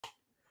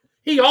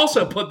He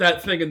also put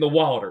that thing in the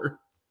water.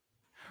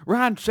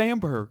 Ryan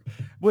Sandberg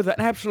with an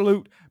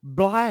absolute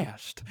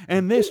blast.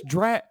 And this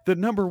draft, the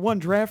number one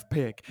draft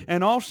pick,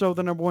 and also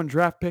the number one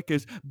draft pick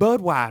is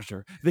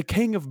Budweiser, the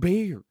king of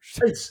beers.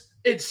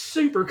 It's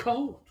super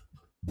cold.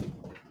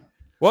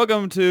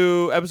 Welcome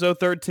to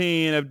episode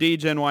 13 of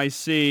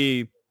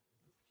DGNYC.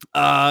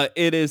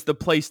 It is the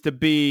place to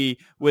be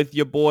with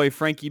your boy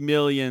Frankie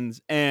Millions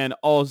and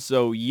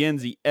also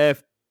Yenzi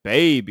F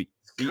baby.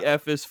 The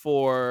F is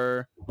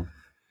for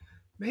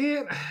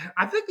Man,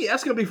 I think the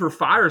S gonna be for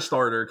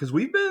Firestarter because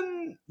we've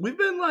been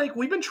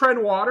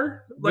treading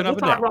water. Like we'll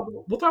talk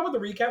about the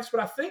recaps, but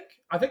I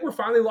think we're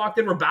finally locked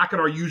in. We're back in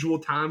our usual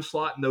time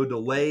slot. No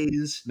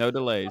delays. No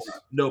delays.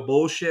 No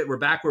bullshit. We're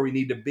back where we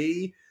need to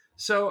be.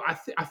 So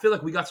I feel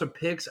like we got some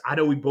picks. I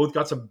know we both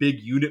got some big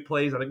unit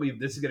plays. I think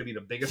this is going to be the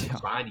biggest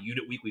combined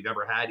unit week we've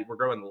ever had. We're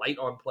going light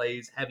on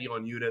plays, heavy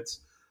on units.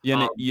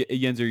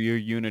 Yenzer, your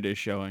unit is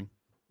showing.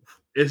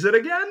 Is it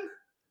again?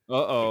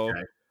 Uh-oh.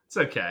 Okay. It's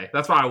okay.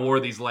 That's why I wore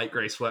these light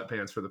gray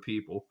sweatpants for the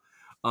people.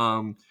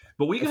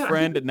 But we got a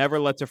friend that never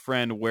lets a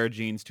friend wear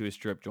jeans to a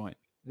strip joint.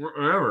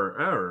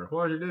 Ever.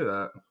 Why'd you do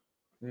that?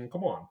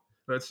 Come on.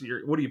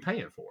 What are you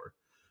paying for?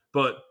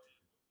 But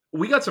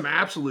we got some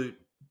absolute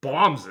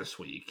bombs this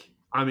week.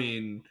 I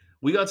mean,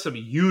 we got some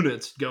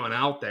units going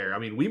out there. I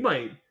mean, we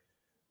might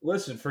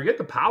forget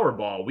the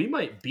Powerball. We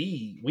might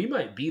be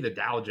the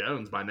Dow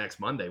Jones by next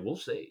Monday. We'll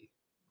see.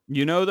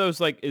 You know those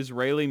like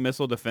Israeli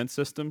missile defense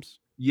systems?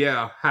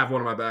 Yeah, have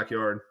one in my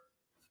backyard.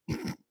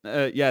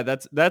 Yeah,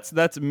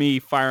 that's me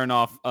firing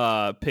off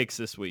picks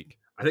this week.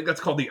 I think that's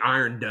called the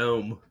Iron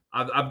Dome.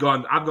 I've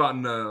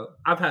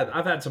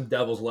had some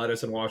devil's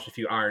lettuce and watched a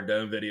few Iron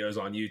Dome videos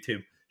on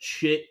YouTube.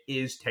 Shit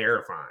is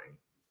terrifying.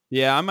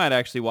 Yeah, I might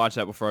actually watch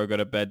that before I go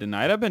to bed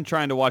tonight. I've been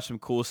trying to watch some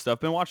cool stuff.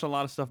 Been watching a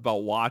lot of stuff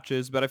about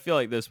watches, but I feel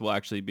like this will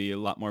actually be a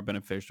lot more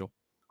beneficial.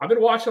 I've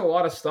been watching a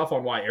lot of stuff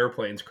on why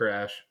airplanes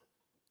crash.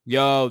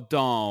 Yo,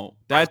 don't.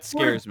 That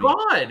scares me.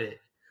 God.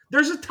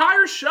 There's an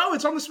entire show.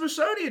 It's on the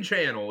Smithsonian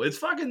Channel. It's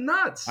fucking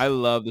nuts. I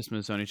love the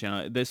Smithsonian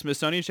Channel. The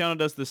Smithsonian Channel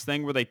does this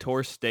thing where they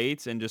tour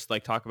states and just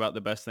like talk about the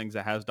best things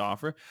it has to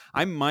offer.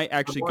 I might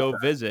actually go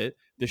visit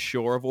the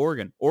shore of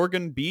Oregon.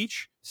 Oregon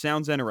Beach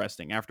sounds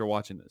interesting after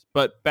watching this.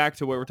 But back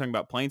to what we're talking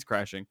about, planes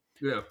crashing.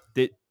 Yeah.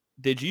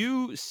 Did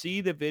you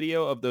see the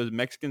video of those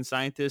Mexican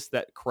scientists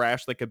that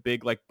crashed like a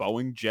big like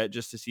Boeing jet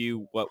just to see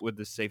what would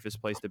the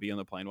safest place to be on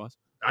the plane was?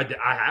 I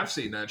have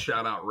seen that.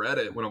 Shout out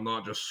Reddit when I'm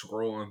not just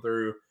scrolling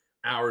through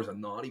hours of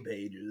naughty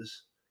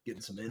pages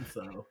getting some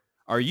info.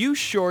 Are you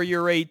sure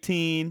you're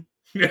 18?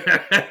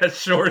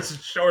 sure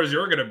as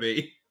you're gonna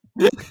be.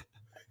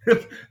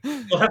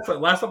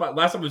 last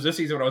time was this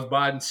season when I was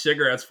buying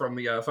cigarettes from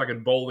the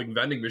fucking bowling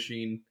vending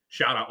machine.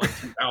 Shout out like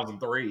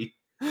 2003.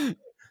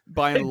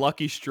 Buying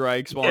Lucky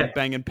Strikes while I'm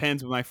banging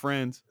pens with my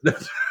friends.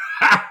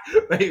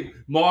 Hey,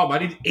 Mom, I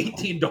need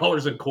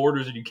 $18 in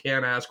quarters and you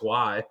can't ask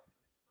why.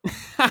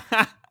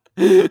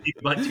 You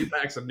buy 2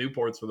 packs of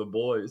Newports for the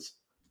boys.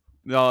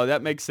 No,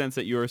 that makes sense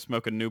that you were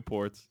smoking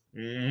Newports.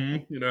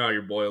 Mm-hmm. You know how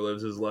your boy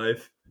lives his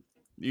life.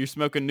 You're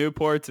smoking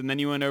Newports, and then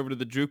you went over to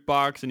the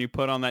jukebox and you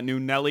put on that new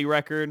Nelly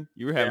record.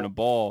 You were having a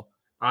ball.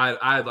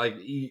 I like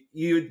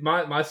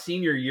my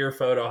senior year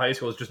photo of high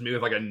school is just me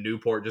with like a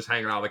Newport just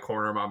hanging out of the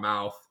corner of my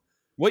mouth.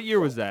 What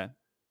year was that?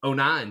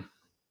 2009.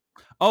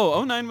 Oh,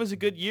 2009 was a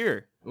good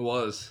year. It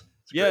was.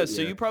 Yeah,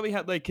 so you probably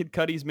had like Kid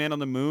Cudi's "Man on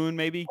the Moon"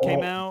 maybe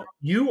came out.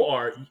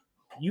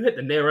 You hit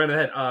the nail right on the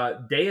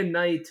head. Day and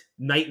Night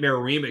Nightmare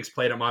Remix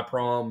played at my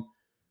prom.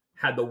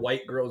 Had the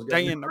white girls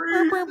going.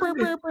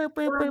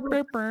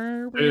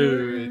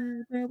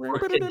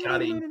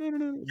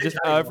 Just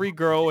every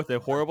girl with a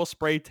horrible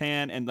spray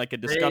tan and like a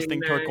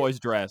disgusting turquoise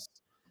dress.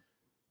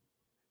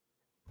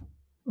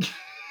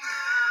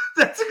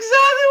 That's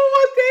exactly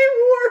what they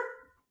wore.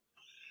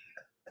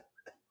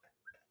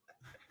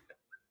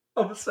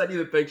 I'm gonna send you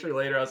the picture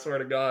later. I swear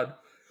to God.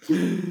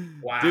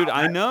 Wow, dude,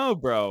 I know,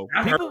 bro.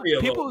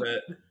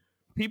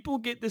 People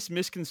get this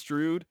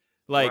misconstrued.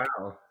 Like,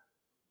 wow.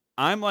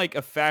 I'm like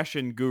a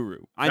fashion guru.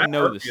 I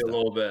know this stuff. A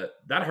little bit.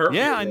 That hurt.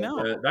 Yeah, I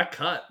know. Bit. That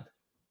cut.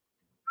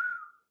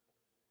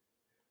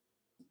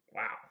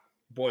 Wow,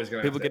 boys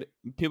gonna. People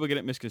get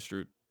it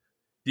misconstrued.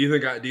 Do you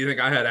think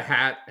I had a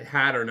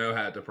hat or no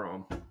hat to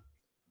prom?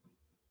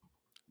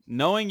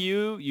 Knowing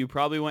you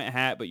probably went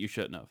hat, but you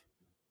shouldn't have.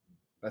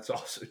 That's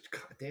also,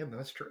 God damn,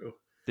 that's true.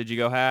 Did you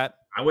go hat?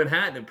 I went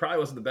hat, and it probably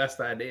wasn't the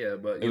best idea,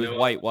 but it was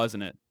white,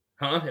 wasn't it?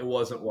 Huh? It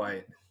wasn't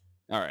white.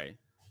 All right.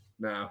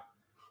 No.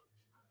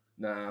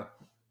 I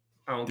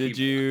don't. Did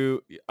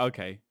you?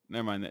 Okay,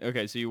 never mind.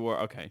 Okay, so you wore.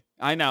 Okay,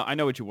 I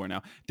know what you wore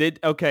now.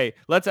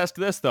 Let's ask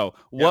this though.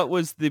 Yeah. What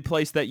was the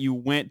place that you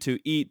went to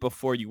eat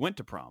before you went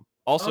to prom?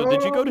 Also,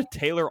 did you go to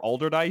Taylor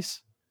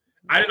Alderdice?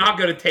 I did not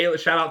go to Taylor.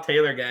 Shout out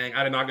Taylor gang.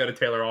 I did not go to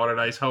Taylor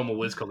Alderdice, home of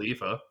Wiz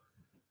Khalifa.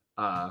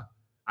 I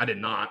did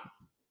not.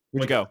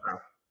 Where'd you go?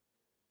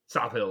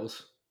 South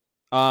Hills.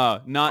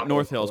 Not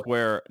North Hills,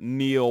 where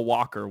Neil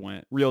Walker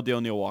went. Real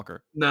deal, Neil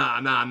Walker.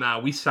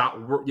 Nah.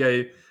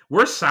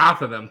 We're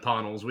south of them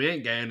tunnels. We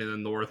ain't going to the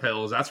North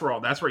Hills. That's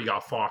where you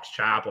got Fox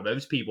Chapel.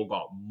 Those people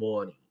got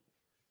money.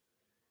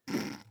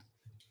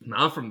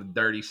 I'm from the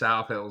dirty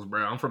South Hills,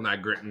 bro. I'm from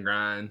that grit and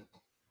grind.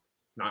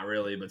 Not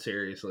really, but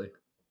seriously.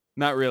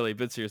 Not really,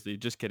 but seriously,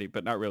 just kidding,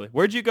 but not really.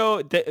 Where'd you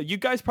go? You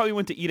guys probably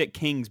went to eat at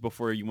King's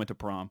before you went to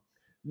prom.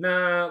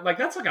 Nah, like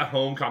that's like a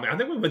homecoming. I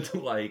think we went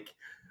to I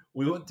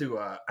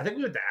think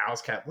we went to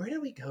Owl's Cap. Where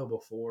did we go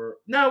before?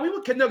 No,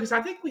 because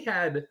I think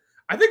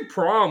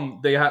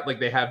prom they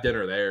have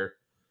dinner there.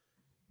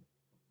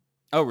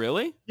 Oh,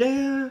 really?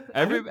 Yeah.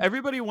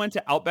 Everybody went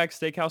to Outback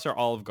Steakhouse or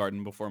Olive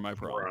Garden before my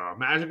prom. Bro,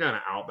 imagine going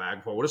to Outback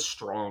before. What a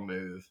strong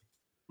move.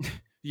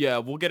 Yeah,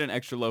 we'll get an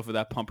extra loaf of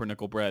that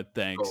pumpernickel bread.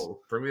 Thanks. Oh,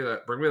 bring me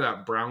that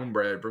brown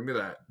bread. Bring me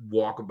that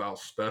Walkabout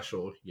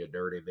special, you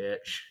dirty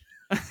bitch.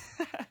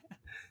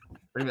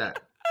 Bring that.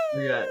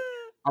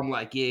 I'm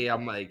like,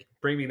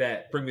 bring me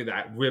that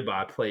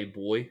ribeye,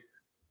 Playboy.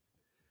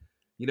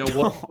 You know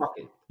what? Fuck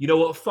it.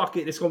 Fuck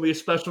it. It's gonna be a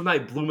special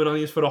night. Bloomin'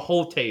 onions for the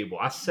whole table.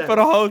 I said for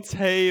the whole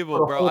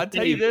table, bro. I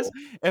tell you this: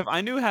 if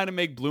I knew how to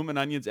make bloomin'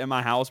 onions in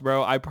my house,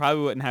 bro, I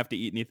probably wouldn't have to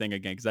eat anything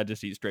again because I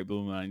just eat straight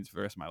bloomin' onions for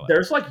the rest of my life.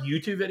 There's like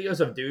YouTube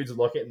videos of dudes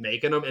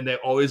making them, and they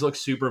always look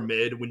super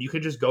mid. When you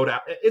could just go down,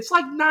 it's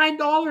like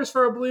 $9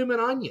 for a bloomin'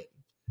 onion.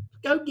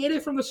 Go get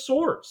it from the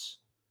source.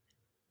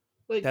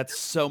 Like that's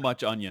so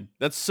much onion.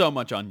 That's so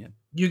much onion.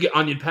 You get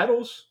onion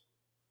petals.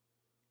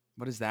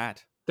 What is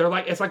that?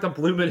 It's like the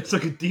bloomin'. It's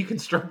like a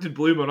deconstructed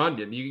bloomin'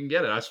 onion. You can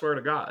get it. I swear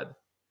to God.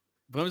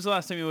 When was the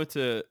last time you went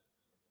to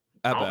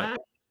Outback?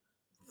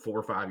 4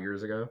 or 5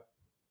 years ago.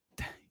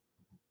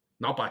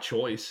 Not by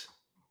choice.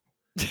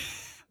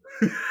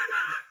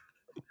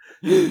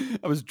 I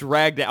was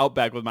dragged to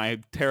Outback with my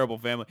terrible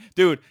family.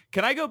 Dude,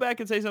 can I go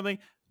back and say something?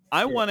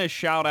 I want to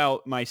shout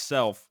out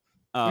myself,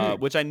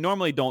 which I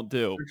normally don't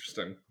do.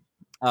 Interesting.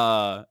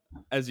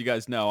 As you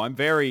guys know, I'm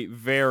very,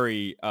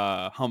 very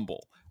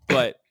humble.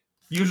 But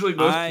usually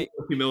most people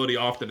with humility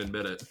often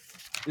admit it.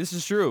 This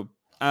is true.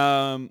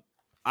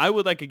 I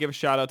would like to give a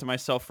shout out to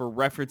myself for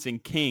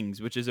referencing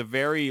King's, which is a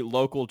very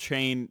local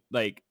chain,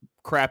 like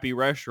crappy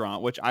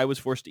restaurant, which I was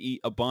forced to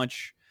eat a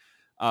bunch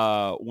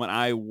when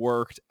I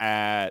worked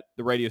at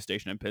the radio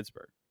station in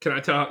Pittsburgh. Can I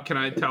tell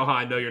how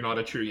I know you're not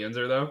a true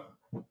Yinzer though?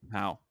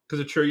 How? Because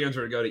a true Yinzer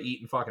would go to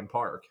Eaton fucking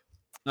Park.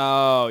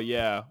 Oh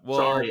yeah. Well,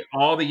 sorry,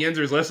 all the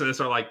Yinzers listening to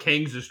this are like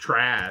King's is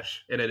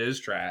trash, and it is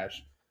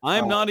trash.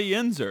 I'm not a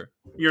Yinzer.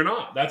 You're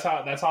not. That's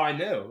how I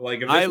knew.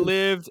 Like I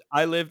lived.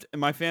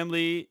 My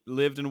family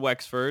lived in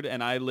Wexford,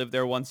 and I lived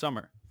there one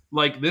summer.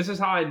 Like this is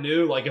how I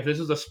knew. Like if this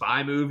was a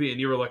spy movie,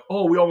 and you were like,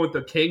 "Oh, we all went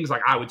to King's,"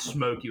 like I would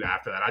smoke you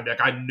after that. I'd be like,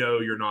 "I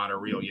know you're not a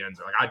real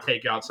Yinzer." Like I'd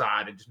take you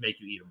outside and just make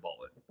you eat a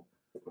bullet.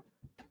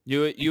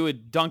 You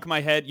would dunk my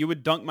head. You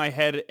would dunk my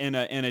head in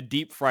a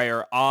deep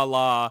fryer, a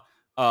la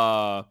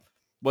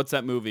what's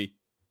that movie?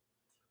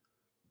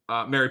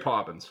 Mary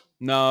Poppins.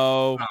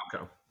 No. Oh,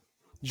 okay.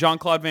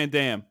 Jean-Claude Van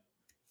Damme.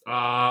 Fuck.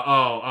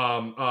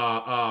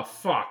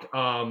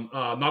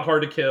 Not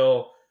Hard to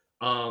Kill.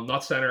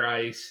 Not Center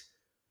Ice.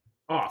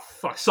 Oh,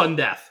 fuck. Sudden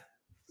Death.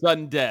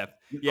 Sudden Death.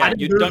 Yeah,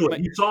 you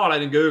saw it. I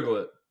didn't Google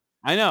it.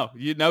 I know.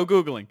 You know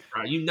Googling.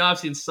 Right, you know I've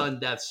seen Sudden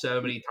Death so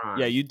many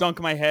times. Yeah, you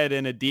dunk my head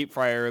in a deep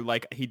fryer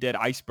like he did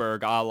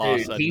Iceberg a la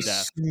Sudden Death. He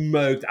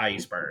smoked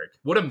Iceberg.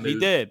 What a movie. He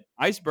did.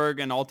 Iceberg,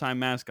 an all-time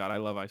mascot. I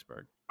love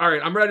Iceberg. All right,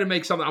 I'm ready to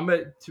make something. I'm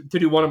going to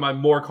do one of my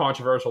more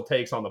controversial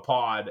takes on the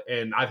pod,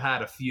 and I've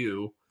had a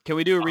few. Can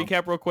we do a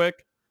recap real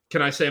quick?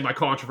 Can I say my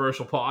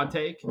controversial pod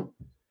take?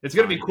 It's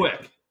going to be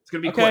quick. It's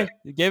going to be quick.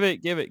 Give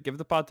it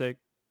the pod take.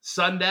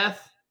 Sudden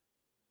Death,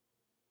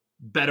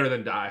 better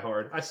than Die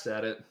Hard. I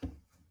said it.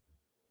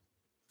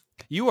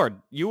 You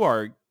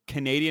are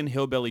Canadian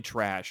hillbilly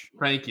trash.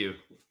 Thank you.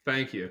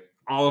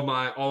 All of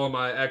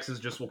my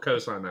exes just will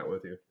co-sign that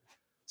with you.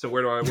 So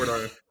where do I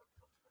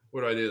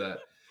do that?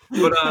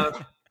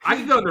 But I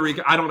can go into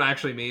recap. I don't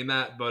actually mean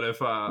that, but if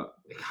God,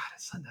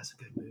 Sudden Death's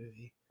a good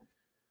movie.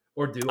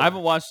 Or do I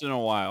haven't watched it in a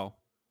while.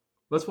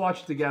 Let's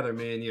watch it together,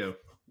 me and you.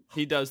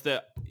 He does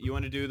the. You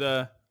want to do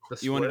the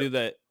you want to do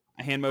the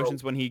hand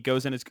motions when he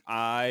goes in his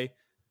I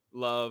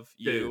love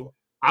you. Dude,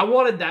 I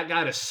wanted that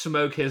guy to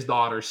smoke his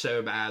daughter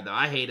so bad though.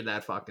 I hated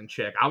that fucking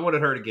chick. I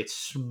wanted her to get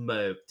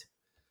smoked.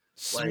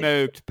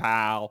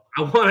 Pal.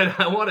 I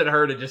wanted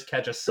her to just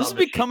catch a submachine.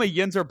 This has become a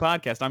Yinzer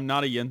podcast. I'm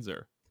not a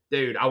Yinzer.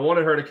 Dude, I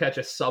wanted her to catch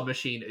a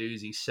submachine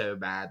Uzi so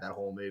bad that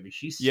whole movie.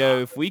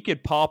 If we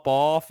could pop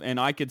off and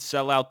I could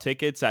sell out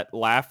tickets at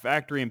Laugh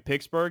Factory in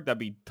Pittsburgh, that'd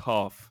be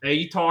tough. Hey,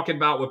 you talking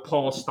about with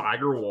Paul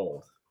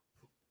Steigerwald?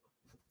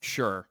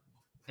 Sure.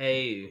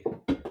 Hey,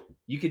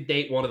 you could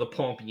date one of the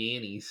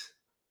Pompianis.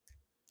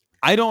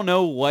 I don't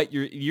know what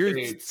you're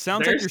Dude,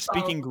 sounds like you're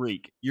speaking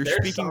Greek. You're there's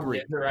speaking some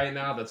Greek. Yinzer right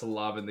now that's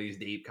loving these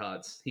deep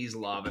cuts. He's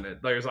loving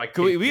it. There's like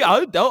Could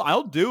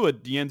I'll do a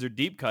Yenzer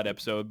deep cut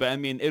episode, but I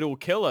mean it'll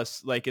kill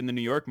us like in the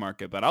New York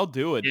market, but I'll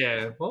do it.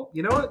 yeah. Well,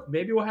 you know what?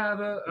 Maybe we'll have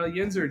a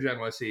Yinzer Gen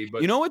YC.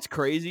 But You know what's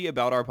crazy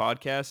about our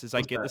podcast is I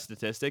What's get the that?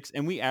 statistics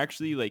and we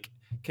actually like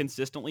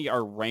consistently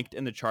are ranked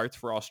in the charts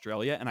for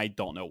Australia, and I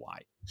don't know why.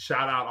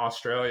 shout out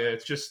Australia.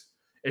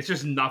 It's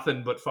just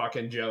nothing but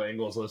fucking Joe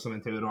Ingles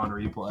listening to it on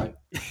replay.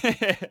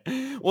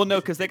 Well, no,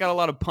 because they got a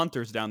lot of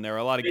punters down there,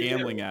 a lot of They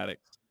gambling do.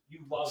 addicts.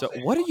 You love So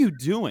saying what are you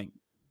doing?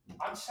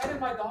 I'm sending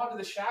my dog to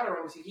the shadow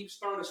room because he keeps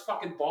throwing his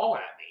fucking ball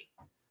at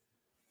me.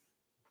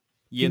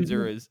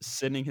 Yinzer is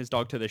sending his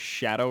dog to the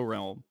shadow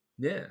realm.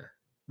 Yeah.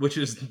 Which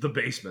is the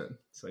basement.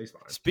 So he's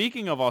fine.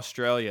 Speaking of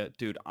Australia,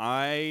 dude,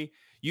 I'm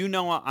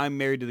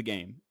married to the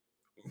game.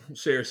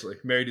 Seriously.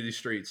 Married to these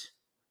streets.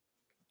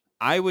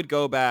 I would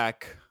go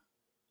back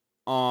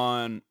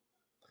on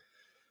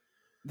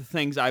the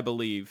things I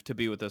believe to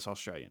be with this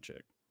Australian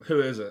chick.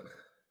 Who is it?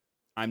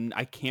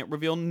 I can't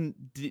reveal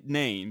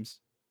names.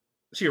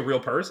 Is she a real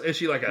person? Is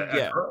she like a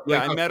Yeah. girl? Yeah,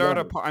 Like I a met her woman?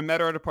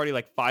 at a party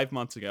like 5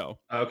 months ago.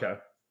 Okay.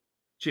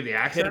 She have the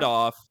accent? Hit it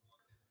off.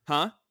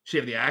 Huh? She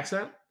have the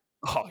accent?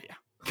 Oh yeah.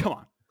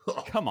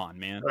 Come on,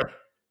 man.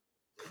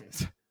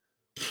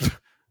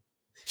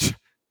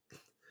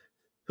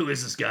 Who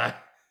is this guy?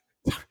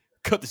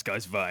 Cut this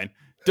guy's vine.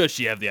 Does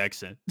she have the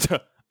accent?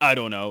 I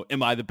don't know.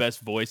 Am I the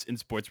best voice in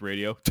sports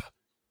radio?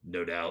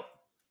 No doubt.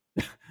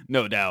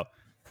 No doubt.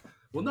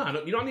 Well,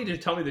 no, you don't need to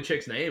tell me the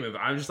chick's name.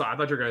 I thought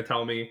you were going to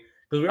tell me.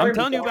 I'm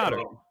telling you about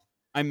her.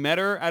 I met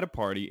her at a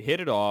party, hit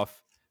it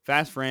off,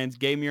 fast friends,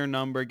 gave me her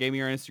number, gave me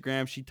her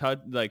Instagram.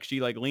 She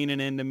leaning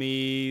into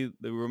me.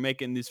 We were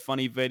making this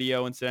funny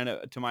video and sending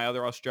it to my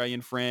other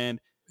Australian friend.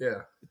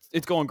 Yeah.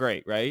 It's going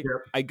great, right?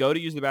 Yep. I go to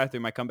use the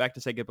bathroom. I come back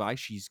to say goodbye.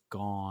 She's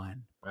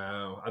gone.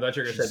 Oh, I thought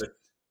you were going to say that.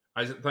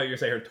 I thought you were going to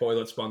say her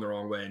toilet spun the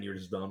wrong way and you were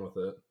just done with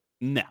it.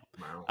 No.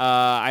 Wow.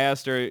 I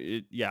asked her.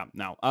 Yeah,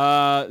 no.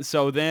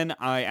 So then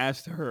I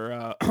asked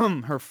her,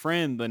 her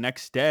friend the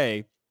next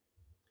day,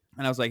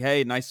 and I was like,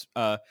 "Hey, nice."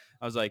 I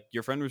was like,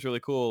 "Your friend was really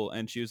cool,"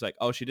 and she was like,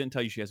 "Oh, she didn't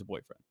tell you she has a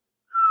boyfriend."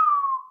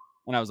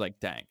 And I was like,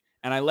 "Dang!"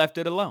 And I left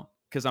it alone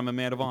because I'm a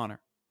man of honor,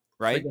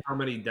 right? Think of how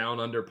many down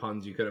under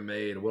puns you could have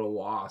made. What a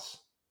loss!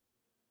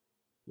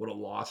 What a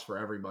loss for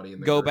everybody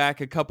in the Go group.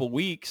 back a couple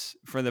weeks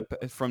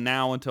from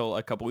now until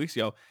a couple weeks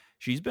ago.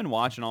 She's been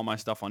watching all my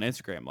stuff on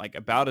Instagram, like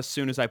about as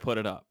soon as I put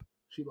it up.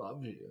 She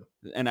loves you.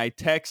 And I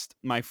text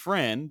my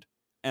friend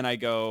and I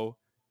go,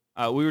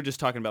 we were just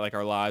talking about like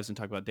our lives and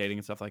talking about dating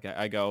and stuff like that.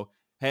 I go,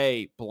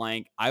 hey,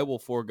 blank, I will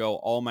forego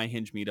all my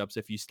Hinge meetups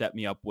if you set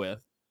me up with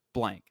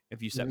blank,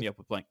 if you set me up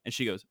with blank. And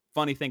she goes,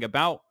 funny thing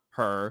about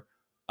her,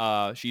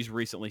 she's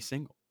recently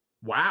single.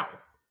 Wow.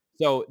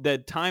 So the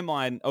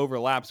timeline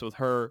overlaps with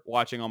her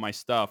watching all my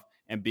stuff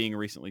and being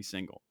recently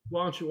single.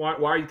 Why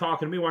are you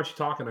talking to me? Why aren't you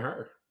talking to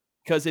her?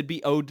 Because it'd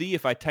be OD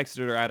if I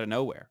texted her out of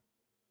nowhere.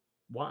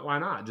 Why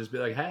not? Just be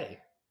like, hey.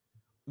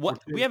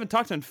 What? We haven't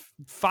talked in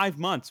 5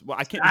 months. Well,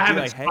 I can't I be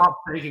haven't like, hey. stopped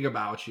thinking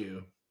about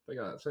you.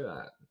 Say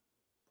that.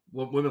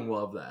 Women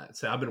love that.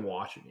 Say, I've been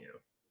watching you.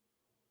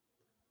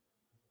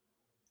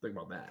 Think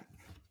about that.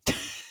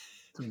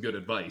 Some good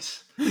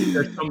advice.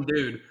 There's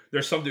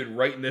some dude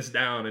writing this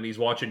down, and he's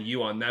watching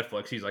you on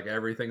Netflix. He's like,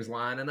 everything's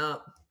lining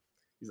up.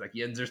 He's like,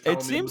 Yinzer's telling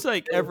me. It seems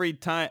like every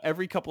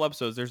couple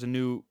episodes, there's a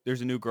new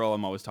girl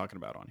I'm always talking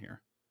about on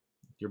here.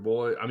 Your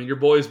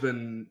boy's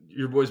been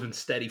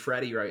steady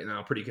Freddy right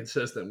now, pretty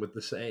consistent with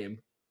the same.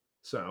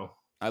 So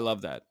I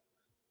love that.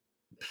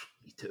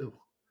 Me too.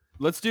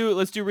 Let's do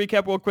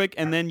recap real quick,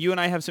 and then you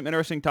and I have some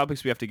interesting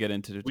topics we have to get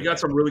into today. We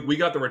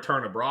got the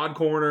return of Broad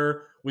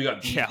Corner. We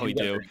got we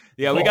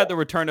got the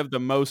return of the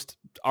most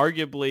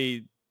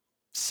arguably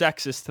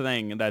sexist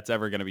thing that's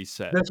ever going to be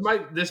said.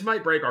 This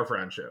might break our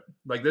friendship.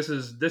 Like this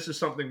is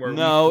something where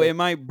it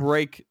might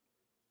break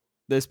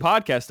this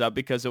podcast up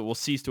because it will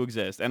cease to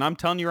exist. And I'm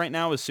telling you right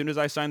now, as soon as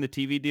I sign the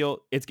TV deal,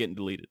 it's getting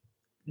deleted.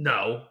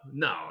 No.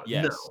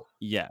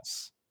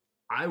 Yes.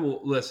 I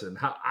will listen.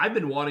 I've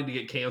been wanting to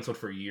get canceled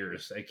for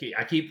years.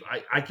 I keep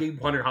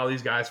wondering how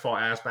these guys fall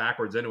ass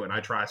backwards into it. And I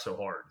try so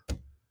hard.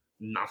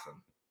 Nothing.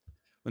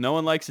 Well, no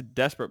one likes a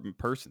desperate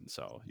person,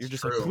 so you're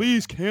just like,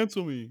 please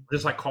cancel me.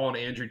 Just like calling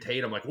Andrew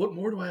Tate. I'm like, what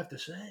more do I have to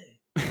say?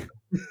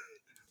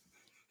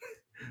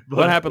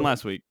 What happened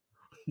last week?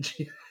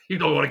 You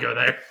don't want to go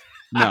there.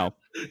 No.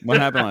 What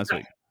happened last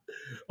week?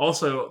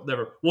 Also,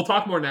 we'll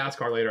talk more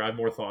NASCAR later. I have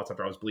more thoughts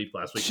after I was bleeped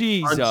last week.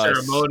 Jesus.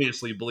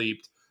 Unceremoniously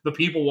bleeped. The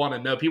people want to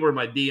know. People are in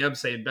my DM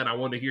saying, Ben, I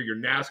want to hear your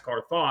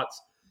NASCAR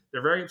thoughts.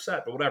 They're very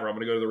upset, but whatever. I'm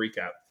going to go to the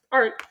recap. All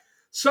right.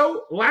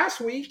 So last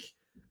week,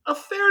 a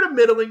fair to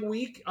middling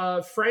week.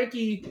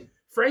 Frankie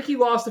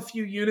lost a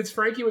few units.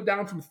 Frankie went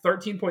down from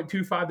 13.25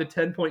 to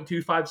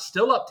 10.25,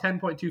 still up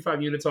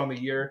 10.25 units on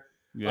the year.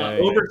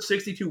 Over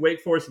 62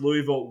 Wake Forest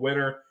Louisville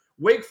winner.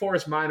 Wake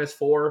Forest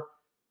 -4.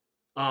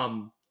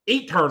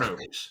 8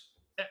 turnovers.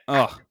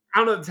 Oh, I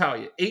don't know what to tell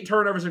you. 8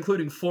 turnovers,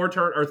 including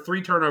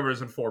 3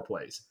 turnovers in 4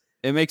 plays.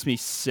 It makes me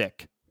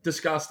sick.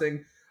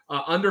 Disgusting.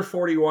 Under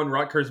 41,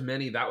 Rutgers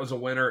Mini, that was a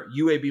winner.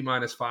 UAB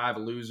 -5, a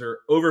loser.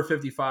 Over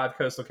 55,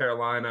 Coastal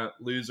Carolina,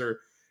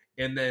 loser.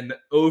 And then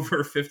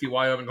over 50,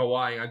 Wyoming,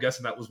 Hawaii. I'm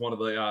guessing that was one of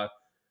the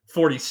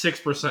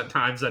 46%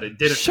 times that it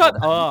didn't. Shut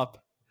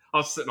up. I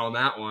was sitting on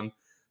that one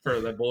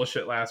for the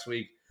bullshit last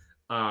week.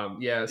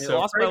 Yeah, It so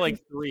lost by Frankie,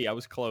 like 3. I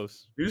was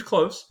close. he was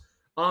close.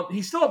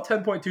 He's still up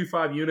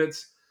 10.25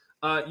 units.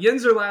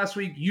 Yinzer last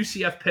week,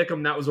 UCF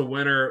Pick'em, that was a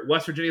winner.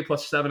 West Virginia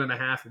plus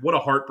 7.5. What a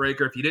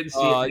heartbreaker. If you didn't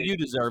see it, You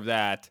deserve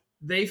that.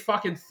 they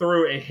fucking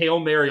threw a Hail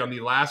Mary on the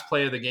last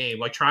play of the game,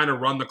 like trying to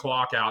run the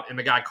clock out, and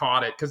the guy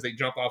caught it because they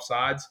jumped off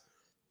sides.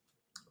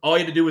 All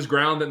he had to do was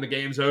ground it, and the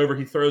game's over.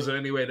 He throws it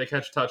anyway. They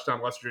catch a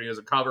touchdown. West Virginia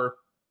doesn't cover.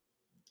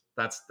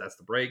 That's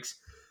the breaks.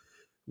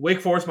 Wake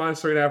Forest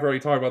 -3.5. Already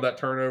talked about that,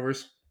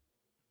 turnovers.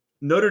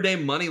 Notre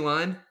Dame money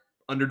line,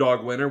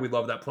 underdog winner. We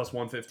love that plus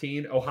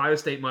 115. Ohio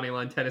State money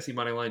line, Tennessee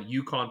money line,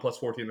 UConn plus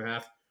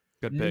 14.5.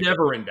 Good pick.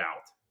 Never in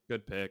doubt.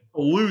 Good pick.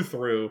 Blew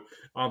through.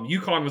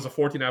 UConn was a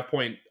 14.5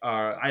 point.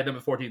 I had them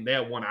at 14. They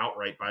had one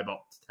outright by about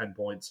 10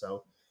 points.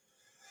 So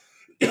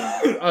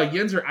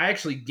Yinzer, I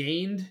actually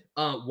gained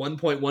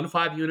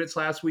 1.15 units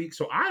last week.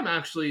 So I'm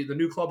actually the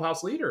new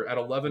clubhouse leader at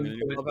 11.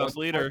 Clubhouse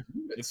leader.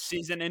 If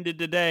season ended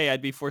today,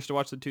 I'd be forced to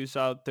watch the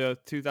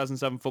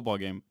 2007 football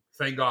game.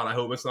 Thank God. I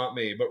hope it's not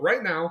me. But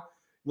right now,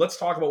 let's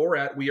talk about where we're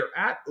at. We are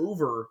at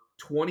over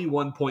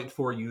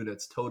 21.4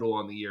 units total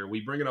on the year.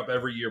 We bring it up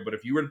every year, but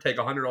if you were to take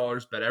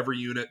 $100, bet every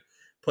unit,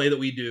 play that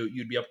we do,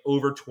 you'd be up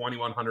over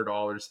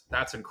 $2,100.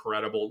 That's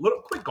incredible.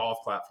 Quick golf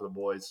clap for the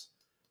boys.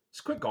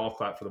 Just quick golf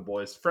clap for the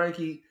boys.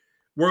 Frankie,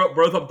 we're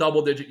both up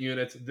double-digit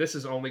units. This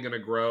is only going to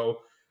grow.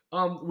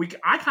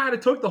 I kind of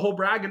took the whole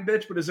bragging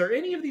bitch, but is there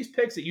any of these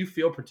picks that you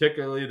feel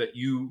particularly that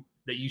you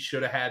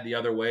should have had the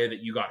other way that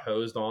you got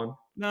hosed on?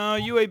 No,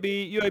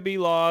 UAB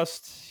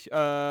lost.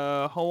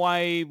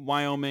 Hawaii,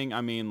 Wyoming.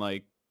 I mean,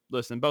 like,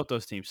 listen, both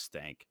those teams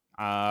stink.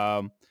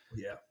 Yeah.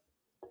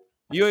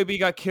 UAB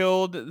got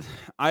killed.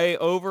 I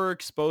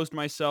overexposed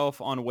myself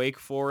on Wake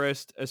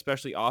Forest,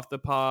 especially off the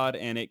pod,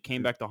 and it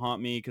came back to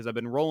haunt me because I've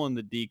been rolling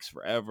the Deeks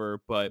forever.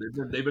 But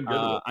they've been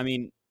good. I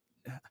mean,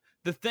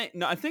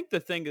 I think the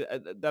thing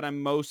that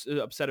I'm most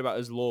upset about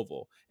is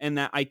Louisville, and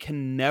that I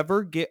can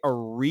never get a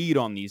read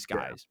on these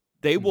guys.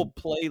 Yeah. They will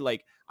play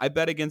like I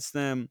bet against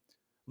them,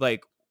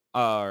 like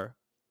I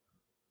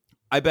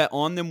bet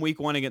on them week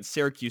 1 against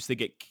Syracuse. They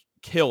get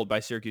killed by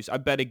Syracuse. I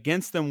bet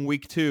against them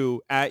week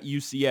 2 at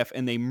UCF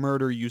and they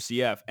murder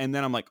UCF. And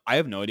then I'm like, I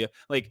have no idea.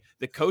 Like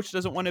the coach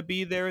doesn't want to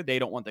be there. They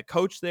don't want the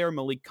coach there.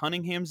 Malik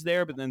Cunningham's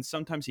there, but then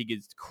sometimes he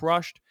gets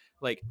crushed.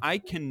 Like I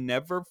can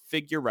never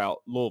figure out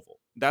Louisville.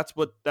 That's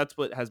what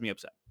has me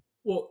upset.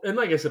 Well, and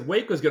like I said,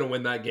 Wake was going to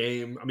win that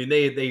game. I mean,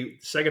 they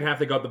second half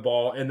they got the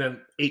ball and then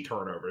 8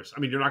 turnovers. I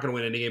mean, you're not going to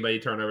win any game by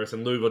 8 turnovers,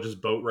 and Louisville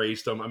just boat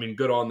raced them. I mean,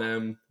 good on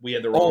them. We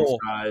had the wrong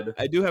side.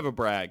 I do have a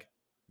brag.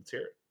 Let's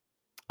hear it.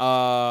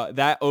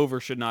 That over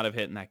should not have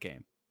hit in that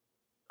game.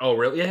 Oh,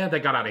 really? Yeah, that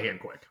got out of hand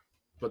quick.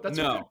 But that's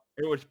okay.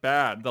 It was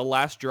bad. The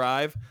last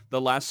drive, the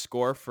last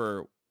score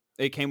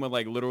it came with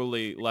like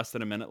literally less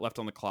than a minute left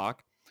on the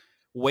clock.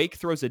 Wake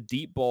throws a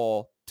deep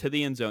ball to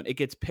the end zone. It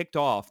gets picked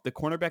off. The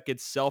cornerback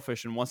gets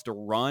selfish and wants to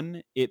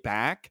run it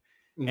back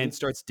and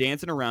starts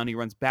dancing around. He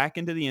runs back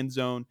into the end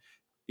zone.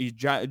 He's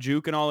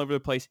juking all over the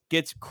place,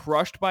 gets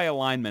crushed by a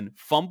lineman,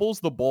 fumbles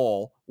the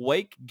ball.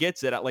 Wake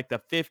gets it at like the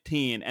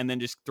 15 and then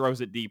just throws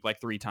it deep like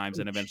 3 times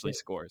and eventually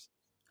scores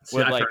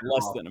with like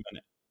less than a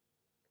minute.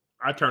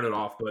 I turned it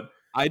off, but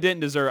I didn't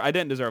deserve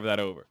that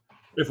over.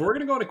 If we're going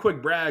to go on a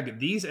quick brag,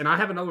 these, and I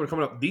have another one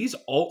coming up, these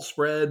alt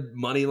spread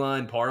money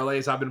line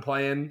parlays I've been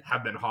playing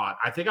have been hot.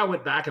 I think I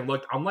went back and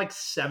looked. I'm like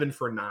 7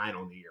 for 9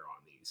 on the year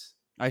on these.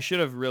 I should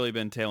have really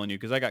been tailing you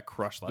because I got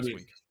crushed last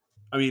week.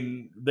 I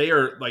mean, they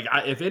are like,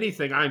 if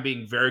anything, I'm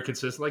being very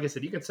consistent. Like I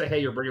said, you can say, hey,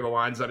 you're bringing the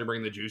lines down, you're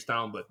bringing the juice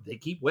down, but they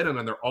keep winning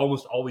and they're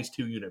almost always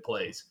 2 unit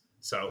plays.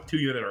 So 2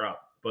 unit are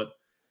up. But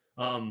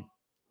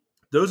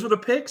those were the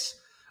picks.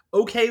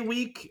 Okay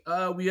week.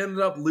 We ended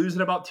up losing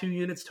about 2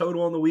 units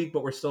total on the week,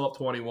 but we're still up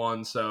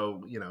 21.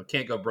 So,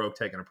 can't go broke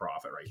taking a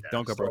profit right now.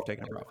 Don't go broke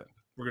taking a profit.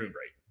 We're doing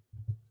great.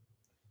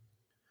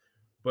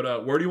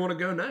 But where do you want to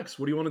go next?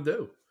 What do you want to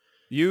do?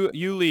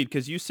 You lead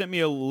because you sent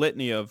me a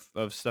litany of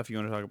stuff you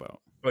want to talk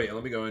about. Oh yeah,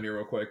 let me go in here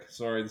real quick.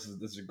 Sorry, this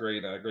is a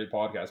great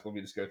podcast. Let me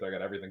just go through. I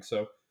got everything.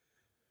 So,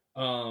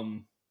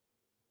 because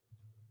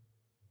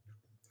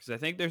I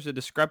think there's a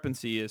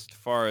discrepancy as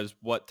far as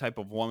what type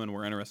of woman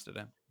we're interested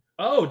in.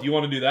 Oh, do you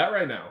want to do that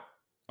right now?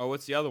 Oh,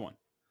 what's the other one?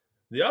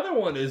 The other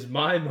one is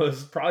my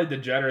most probably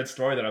degenerate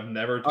story that I've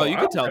never told. Oh, you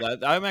can tell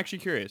that. I'm actually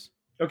curious.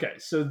 Okay,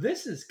 so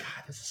this is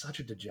such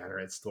a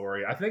degenerate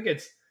story. I think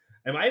it's.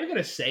 Am I even going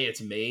to say it's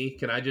me?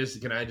 Can I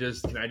just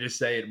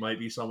say it might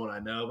be someone I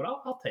know? But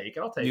I'll take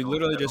it. You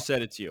literally just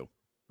said it's you.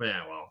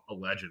 Yeah, well,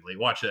 allegedly.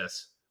 Watch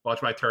this.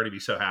 Watch my attorney be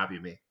so happy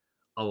of me.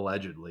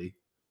 Allegedly.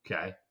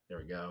 Okay, there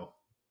we go.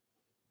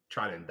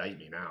 Try to indict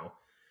me now.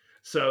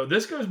 So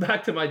this goes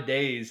back to my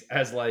days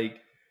as like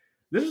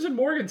This was in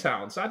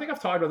Morgantown. So I think I've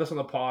talked about this on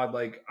the pod.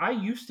 Like I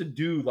used to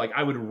do, like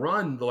I would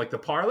run the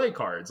parlay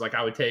cards. Like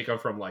I would take them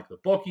from like the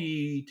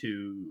bookie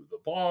to the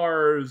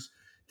bars,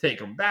 take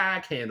them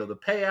back, handle the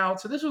payout.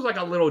 So this was like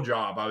a little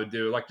job I would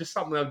do, like just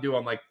something I would do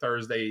on like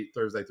Thursday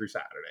through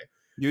Saturday.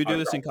 You would do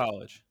this in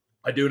college?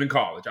 I do it in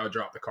college. I would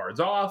drop the cards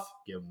off,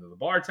 give them to the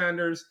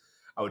bartenders.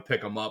 I would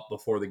pick them up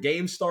before the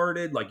game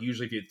started. Like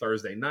usually if you had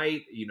Thursday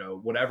night,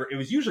 whatever. It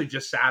was usually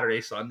just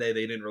Saturday, Sunday.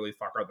 They didn't really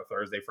fuck around the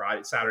Thursday,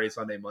 Friday, Saturday,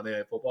 Sunday, Monday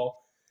Night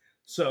Football.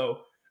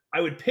 So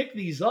I would pick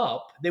these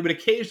up. They would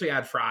occasionally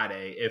add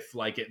Friday if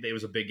like it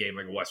was a big game,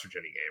 like a West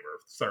Virginia game, or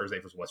Thursday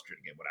if it was a West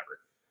Virginia game, whatever.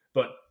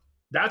 But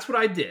that's what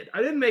I did.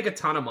 I didn't make a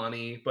ton of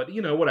money, but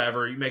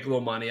whatever. You make a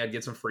little money. I'd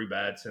get some free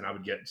bets and I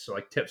would get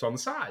like tips on the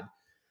side.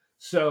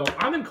 So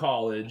I'm in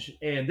college,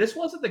 and this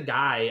wasn't the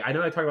guy. I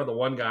know I talked about the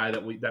one guy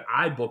that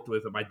I booked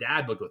with, and my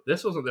dad booked with.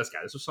 This wasn't this guy.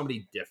 This was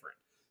somebody different,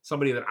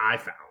 somebody that I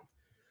found.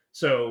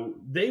 So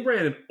they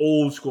ran an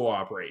old school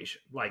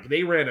operation. Like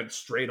they ran it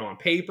straight on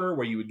paper,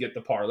 where you would get the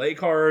parlay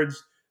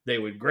cards. They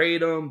would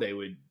grade them. They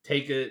would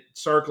take it,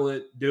 circle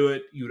it, do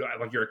it.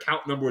 Like your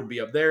account number would be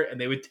up there, and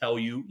they would tell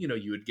you,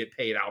 you would get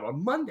paid out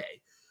on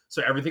Monday.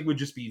 So everything would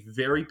just be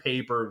very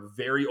paper,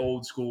 very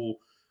old school.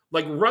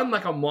 Like run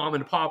like a mom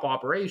and pop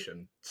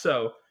operation.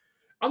 So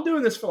I'm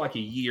doing this for like a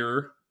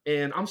year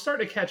and I'm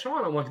starting to catch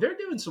on. I'm like, they're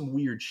doing some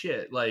weird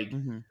shit. Like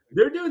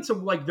they're doing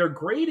some, like they're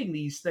grading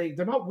these things.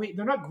 They're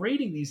not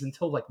grading these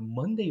until like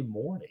Monday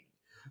morning.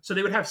 So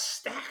they would have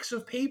stacks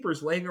of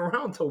papers laying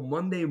around until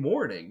Monday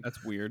morning.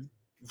 That's weird.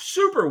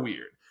 Super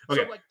weird.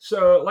 Okay.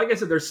 So like I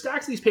said, there's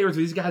stacks of these papers.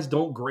 These guys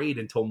don't grade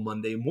until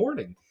Monday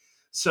morning.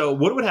 So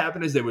what would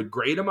happen is they would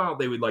grade them out.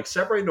 They would like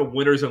separate into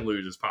winners and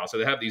losers pile. So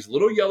they have these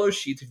little yellow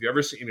sheets. If you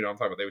ever seen, what I'm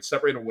talking about, they would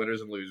separate into winners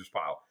and losers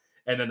pile.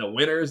 And then the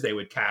winners, they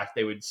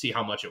would see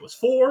how much it was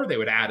for. They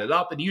would add it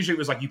up. And usually it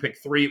was like you pick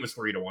 3, it was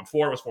 3 to 1.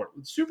 4, it was 4.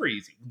 It's super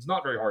easy. It's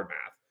not very hard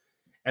math.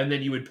 And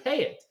then you would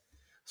pay it.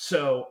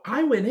 So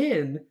I went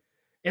in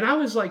and I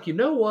was like, you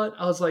know what?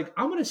 I was like,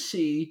 I'm going to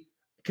see,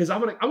 because I'm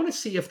going to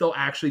see if they'll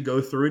actually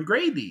go through and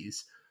grade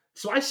these.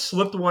 So I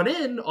slipped one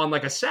in on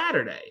like a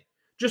Saturday,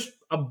 just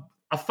a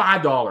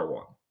 $5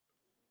 one.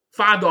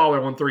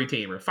 $5 one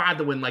 3-teamer. 5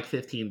 to win like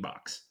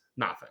 $15.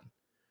 Nothing.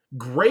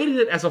 Graded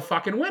it as a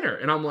fucking winner.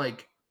 And I'm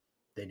like,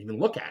 they didn't even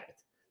look at it.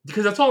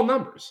 Because that's all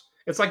numbers.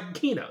 It's like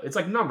Keno. It's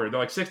like number. They're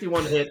like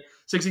 61 hit,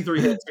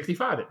 63 hit,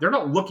 65 hit. They're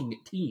not looking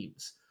at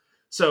teams.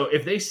 So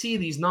if they see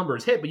these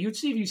numbers hit, but you'd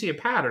see if you see a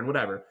pattern,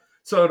 whatever.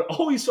 So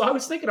I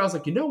was thinking, I was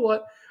like, you know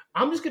what?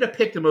 I'm just going to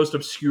pick the most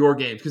obscure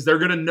games because they're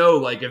going to know,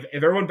 like, if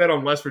everyone bet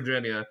on West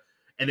Virginia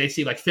and they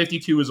see like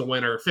 52 was a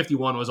winner,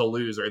 51 was a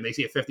loser, and they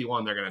see a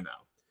 51, they're going to know.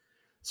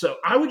 So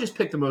I would just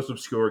pick the most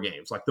obscure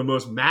games, like the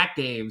most MAC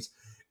games,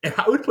 and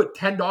I would put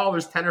 $10,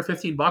 $10 or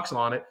 $15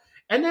 on it.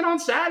 And then on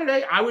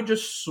Saturday, I would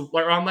just,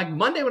 or on like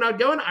Monday when I would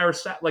go in, or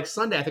like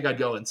Sunday, I think I'd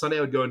go in. Sunday,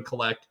 I would go and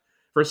collect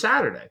for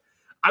Saturday.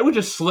 I would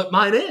just slip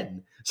mine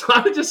in. So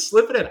I would just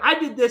slip it in. I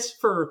did this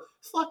for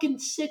fucking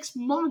 6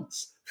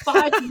 months,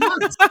 5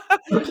 months.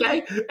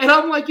 Okay. And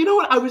I'm like, you know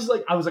what? I was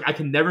like, I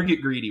can never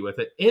get greedy with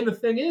it. And the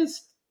thing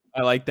is,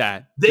 I like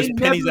that. Just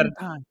pennies at a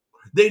time.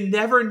 They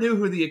never knew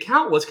who the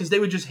account was because they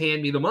would just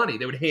hand me the money.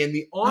 They would hand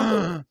me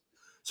envelopes.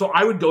 So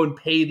I would go and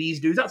pay these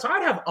dudes out. So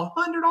I'd have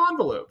 100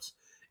 envelopes.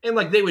 And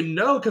like they would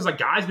know because like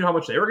guys knew how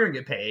much they were going to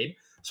get paid.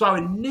 So I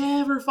would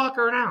never fuck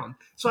around.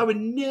 So I would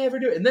never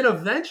do it. And then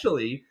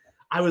eventually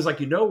I was like,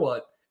 you know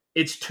what?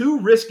 It's too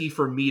risky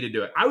for me to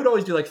do it. I would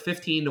always do like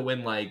 15 to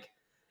win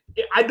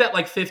I'd bet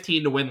like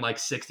 15 to win like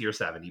 60 or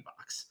 $70.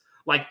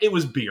 Like it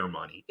was beer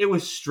money. It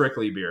was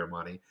strictly beer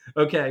money.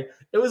 Okay.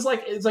 It's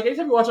like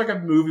anytime you watch like a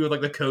movie with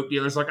like the Coke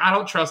dealers, like I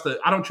don't trust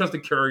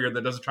the courier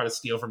that doesn't try to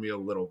steal from you a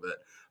little bit.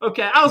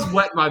 Okay. I was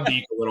wetting my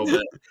beak a little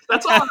bit.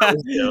 That's all I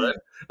was doing.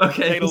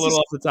 Okay. Take a little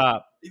off the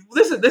top.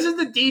 Listen, this is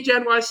the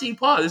DGNYC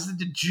pod. This is a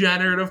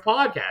degenerative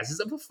podcast. This is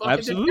a fucking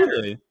absolutely.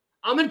 Degenerate.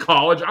 I'm in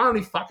college. I don't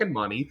need fucking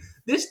money.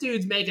 This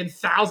dude's making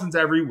thousands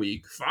every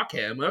week. Fuck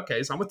him.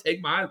 Okay. So I'm going to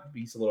take my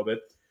piece a little bit.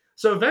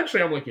 So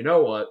eventually I'm like, you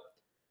know what?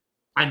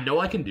 I know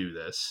I can do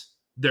this.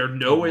 There's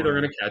no way they're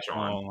going to catch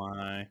on. Oh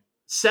my!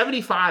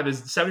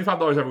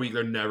 $75 every week.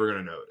 They're never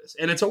going to notice,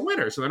 and it's a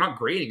winner, so they're not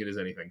grading it as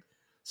anything.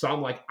 So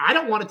I'm like, I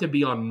don't want it to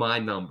be on my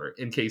number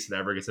in case it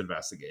ever gets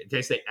investigated, in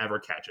case they ever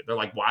catch it. They're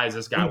like, why is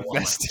this guy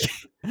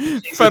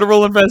watching?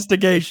 Federal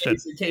investigation.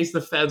 In case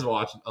the feds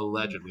watch,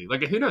 allegedly.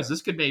 Like, who knows?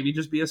 This could maybe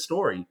just be a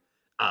story.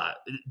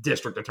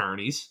 District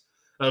attorneys,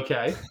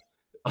 okay.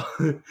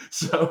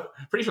 So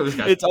pretty sure this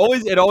guy. It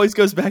always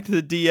goes back to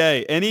the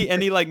DA.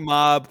 Any like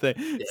mob thing.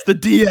 Yeah. It's the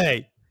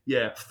DA.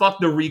 Yeah. Fuck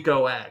the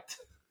RICO Act.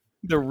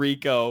 The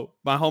RICO.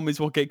 My homies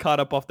will get caught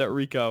up off that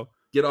RICO.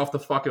 Get off the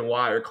fucking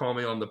wire. Call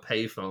me on the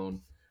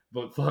payphone.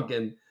 But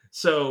fucking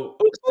so.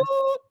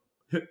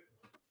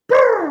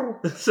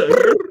 So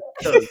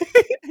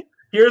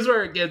here's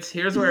where it gets.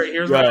 Here's where.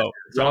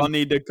 Y'all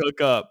need to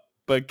cook up.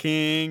 But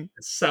King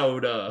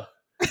soda.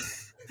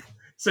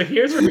 So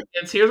here's where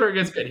it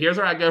gets good. Here's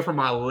where I go for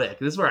my lick.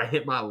 This is where I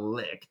hit my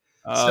lick.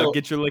 So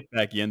Get your lick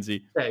back,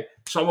 Yenzi. okay,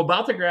 so I'm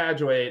about to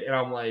graduate, and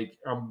I'm like,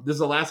 this is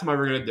the last time I'm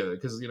ever gonna do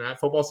it because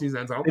football season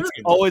ends. I don't do It's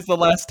it anymore. always the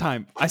last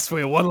time. I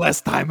swear, one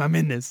last time I'm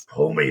in this.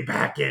 Pull me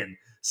back in.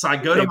 So I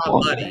go to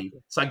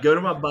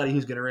my buddy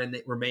who's gonna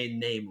remain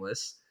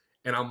nameless,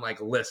 and I'm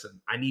like, listen,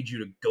 I need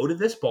you to go to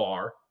this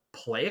bar,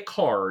 play a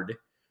card,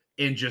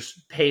 and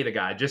just pay the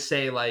guy. Just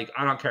say like,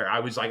 I don't care. I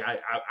was like,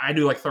 I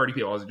knew like 30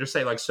 people. I was just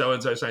say like, so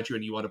and so sent you,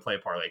 and you want to play a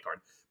parlay card.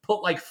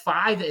 Put like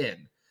 5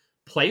 in,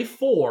 play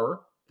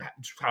 4.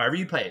 However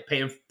you play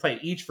it, play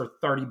each for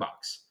 $30,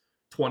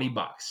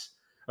 $20.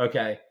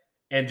 Okay.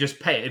 And just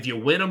pay. If you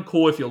win them,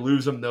 cool. If you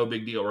lose them, no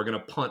big deal. We're going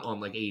to punt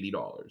on like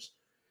 $80.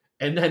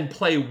 And then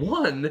play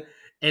 1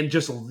 and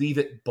just leave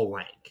it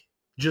blank.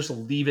 Just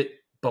leave it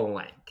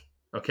blank.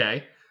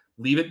 Okay.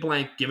 Leave it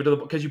blank. Give it to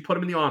because you put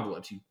them in the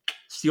envelopes. You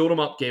sealed them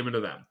up, gave them to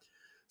them.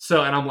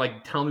 So, and I'm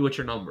like, tell me what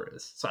your number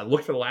is. So I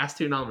looked for the last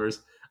 2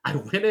 numbers. I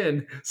went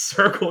in,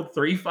 circled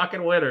 3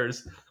 fucking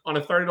winners on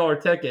a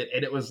 $30 ticket,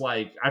 and it was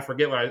like, I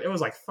forget it was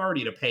like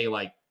 30 to pay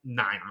like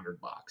 $900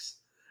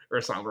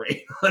 or something, or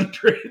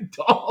 $800.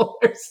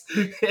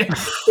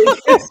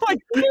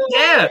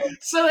 Yeah.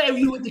 So, and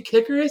you know what the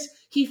kicker is?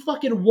 He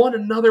fucking won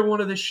another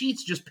one of the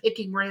sheets just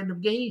picking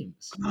random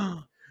games.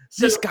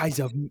 This guy's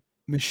a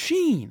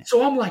machine.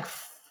 So I'm like,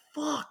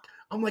 fuck.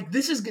 I'm like,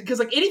 this is good because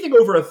like anything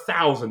over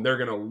 1,000, they're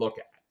gonna look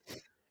at.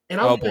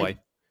 And I'm boy.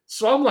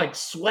 So I'm like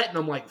sweating.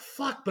 I'm like,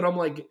 fuck. But I'm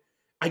like,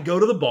 I go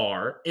to the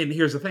bar, and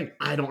here's the thing: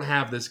 I don't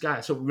have this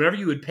guy. So whenever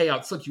you would pay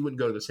out slips, you wouldn't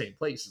go to the same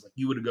places. Like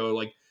you would go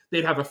like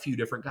they'd have a few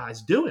different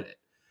guys doing it.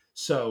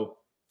 So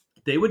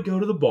they would go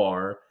to the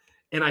bar,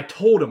 and I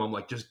told him, I'm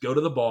like, just go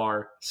to the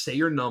bar, say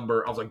your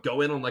number. I was like,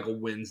 go in on like a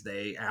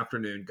Wednesday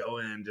afternoon. Go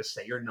in, just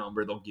say your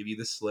number. They'll give you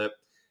the slip.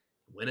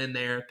 Went in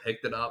there,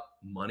 picked it up.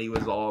 Money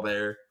was all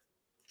there.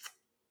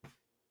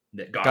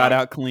 Got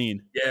out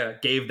clean. Yeah,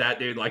 gave that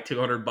dude like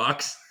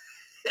 $200.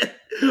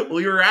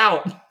 We were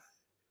out.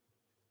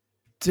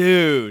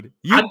 Dude,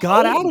 you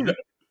got out of it.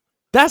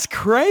 That's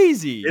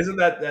crazy. Isn't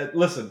that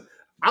listen,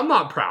 I'm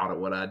not proud of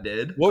what I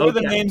did. What were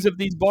the names of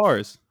these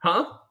bars?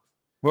 Huh?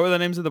 What were the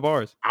names of the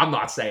bars? I'm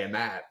not saying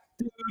that.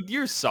 Dude,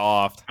 you're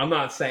soft. I'm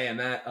not saying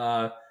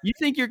that. You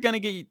think you're going to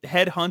get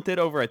headhunted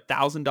over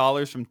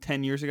 $1,000 from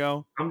 10 years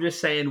ago? I'm just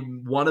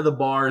saying one of the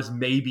bars,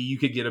 maybe you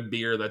could get a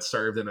beer that's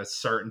served in a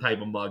certain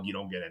type of mug you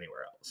don't get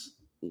anywhere else.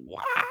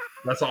 Wow.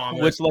 That's all I'm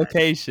Which saying.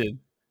 Location?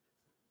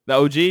 The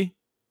OG?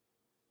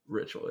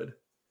 Richwood.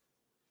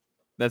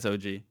 That's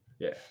OG.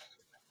 Yeah.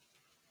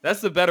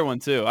 That's the better one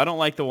too. I don't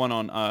like the one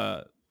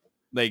on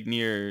like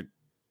near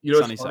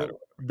Sunnyside.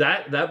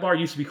 That bar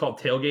used to be called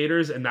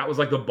Tailgaters, and that was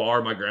like the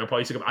bar my grandpa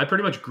used to go. I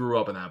pretty much grew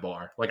up in that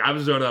bar. Like I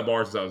was going to that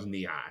bar since I was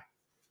knee high.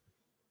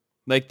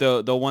 Like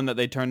the one that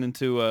they turned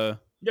into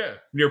yeah,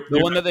 the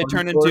one that they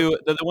turned into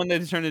the one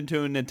that they turned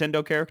into a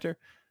Nintendo character.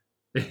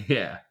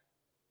 Yeah.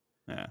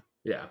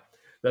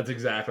 That's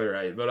exactly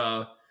right.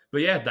 But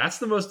yeah, that's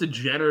the most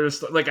degenerate.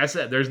 Like I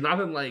said, there's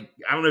nothing like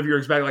I don't know if you're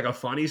expecting like a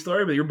funny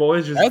story, but your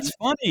boys just that's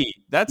funny.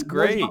 That's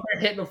great.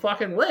 Hitting a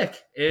fucking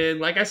lick, and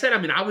like I said, I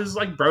mean, I was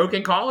like broke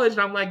in college,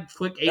 and I'm like,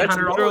 flick $800. That's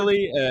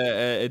literally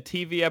a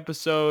TV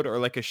episode or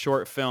like a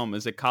short film.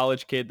 Is a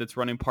college kid that's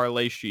running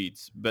parlay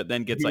sheets, but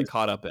then gets like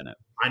caught up in it.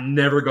 I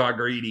never got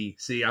greedy.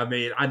 See, I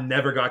mean, I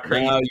never got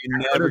crazy. No, you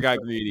never got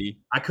greedy.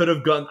 I could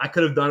have done it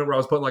where I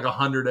was putting like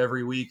 100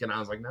 every week, and I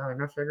was like, no, I'm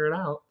gonna figure it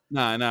out.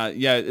 No,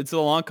 yeah, it's a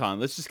long con.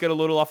 Let's just get a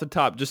little off the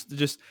top.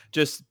 Just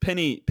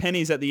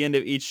pennies at the end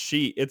of each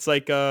sheet. It's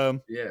like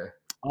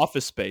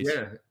Office Space.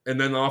 Yeah, and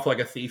then off like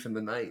a thief in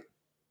the night.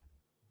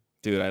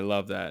 Dude, I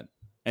love that.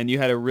 And you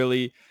had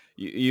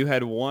you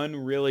had one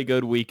really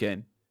good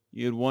weekend.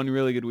 You had one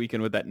really good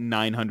weekend with that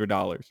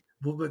 $900.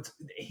 Well, but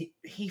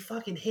he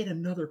fucking hit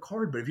another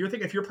card. But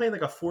if you're playing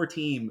like a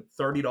 4-team,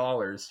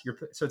 $30,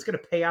 so it's gonna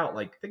pay out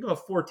like think of a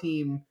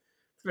 4-team.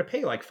 It's gonna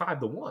pay like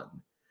 5-1.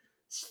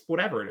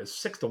 Whatever it is,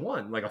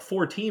 6-1, like a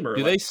 4-teamer.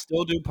 Do they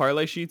still do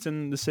parlay sheets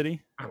in the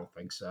city? I don't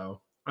think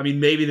so. I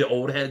mean, maybe the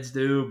old heads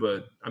do,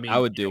 but I mean, I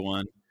would do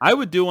one. I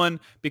would do one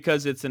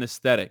because it's an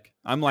aesthetic.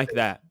 I'm like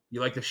that.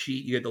 You like the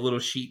sheet, you get the little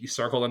sheet, you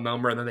circle the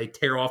number, and then they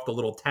tear off the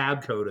little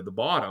tab code at the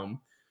bottom.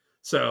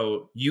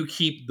 So you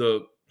keep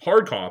the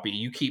hard copy,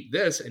 you keep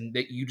this, and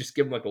you just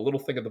give them like a little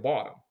thing at the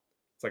bottom.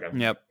 It's like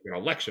an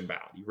election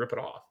ballot. You rip it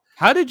off.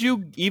 How did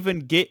you even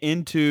get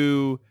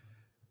into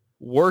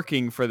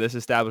working for this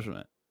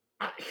establishment?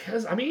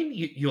 Because I mean,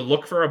 you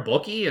look for a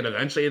bookie, and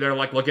eventually they're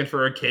like looking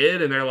for a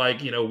kid, and they're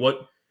like,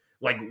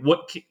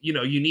 what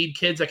you need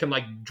kids that can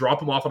like drop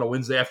them off on a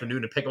Wednesday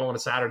afternoon and pick them on a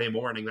Saturday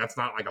morning. That's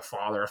not like a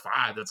father of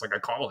 5. That's like a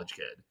college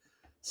kid.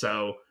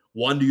 So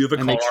do you have a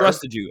car? And they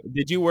trusted you.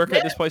 Did you work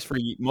at this place for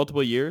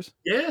multiple years?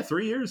 Yeah,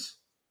 3 years.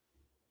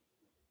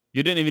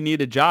 You didn't even need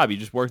a job. You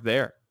just worked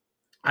there.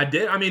 I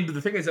did. I mean, but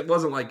the thing is, it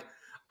wasn't like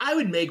I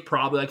would make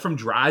probably like from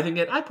driving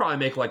it. I'd probably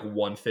make like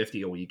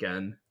 $150 a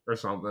weekend or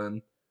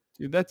something.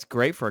 Dude, that's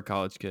great for a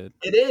college kid.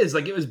 It is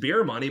like it was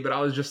beer money, but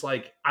I was just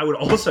like I would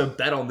also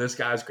bet on this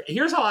guy's.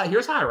 Here's how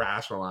I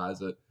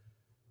rationalize it.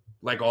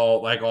 like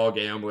all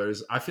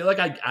gamblers. I feel like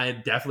I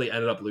definitely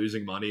ended up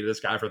losing money to this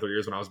guy for 3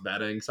 years when I was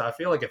betting. So I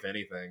feel like if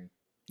anything,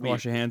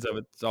 Wash your hands of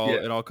it.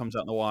 It all comes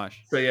out in the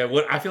wash. So yeah,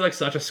 I feel like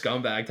such a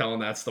scumbag telling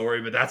that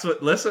story, but that's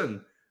what.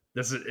 Listen,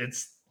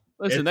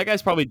 that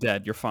guy's probably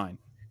dead. You're fine.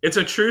 It's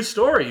a true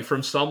story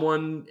from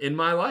someone in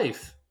my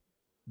life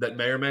that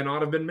may or may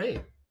not have been me,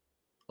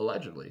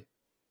 allegedly.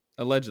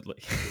 And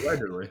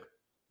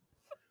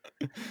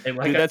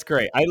dude, that's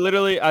great. I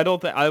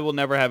don't think I will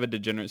never have a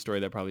degenerate story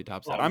that probably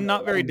tops that. I'm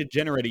not very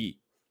degenerate-y.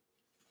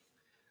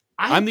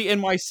 I'm the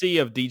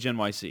NYC of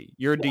DGNYC.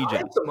 You're a degen.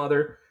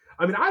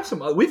 I have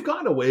some. We've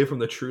gotten away from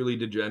the truly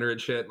degenerate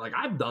shit. Like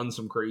I've done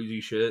some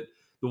crazy shit.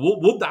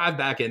 We'll dive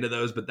back into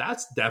those, but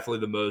that's definitely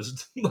the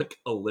most like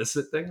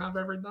illicit thing I've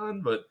ever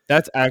done. But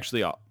that's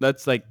actually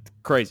that's like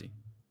crazy.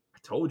 I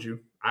told you.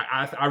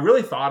 I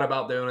really thought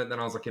about doing it. Then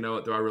I was like, you know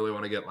what? Do I really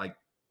want to get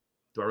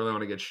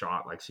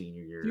shot like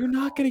senior year? You're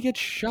not gonna get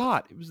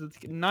shot. It was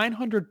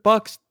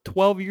 $900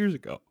 12 years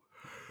ago.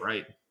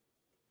 Right.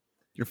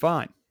 You're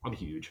fine. I'm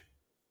huge.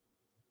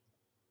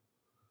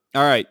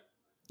 All right.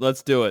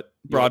 Let's do it.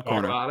 Broad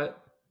corner. Talk about it?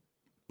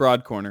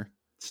 Broad corner.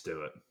 Let's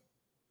do it.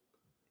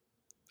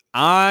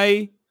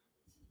 Hold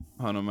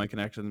on, my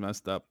connection's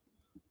messed up.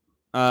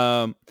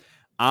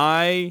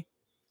 I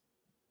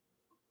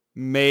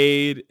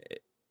made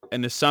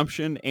an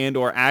assumption and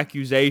or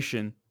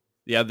accusation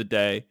the other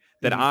day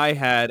that I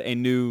had a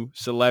new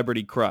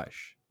celebrity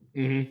crush.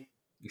 Mm-hmm.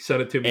 You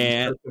sent it to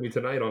me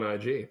tonight on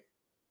IG.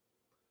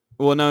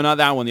 Well, no, not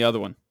that one. The other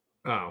one.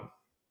 Oh.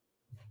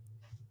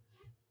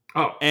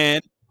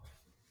 And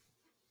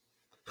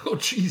oh,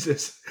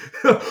 Jesus.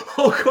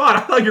 Oh, God. I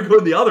thought you were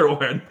going the other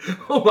one.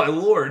 Oh, my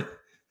Lord.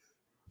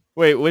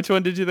 Wait, which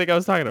one did you think I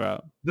was talking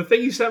about? The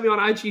thing you sent me on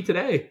IG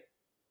today.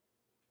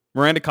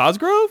 Miranda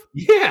Cosgrove?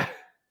 Yeah.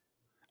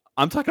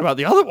 I'm talking about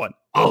the other one.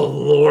 Oh,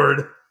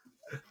 Lord.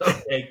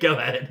 Okay, go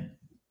ahead.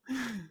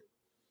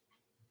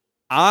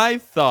 I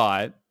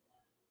thought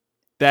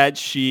that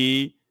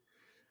the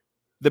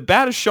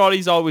baddest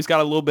shawty's always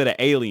got a little bit of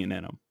alien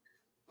in him.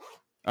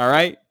 All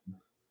right?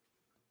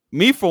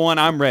 Me, for one,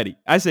 I'm ready.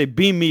 I say,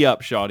 beam me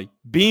up, shawty.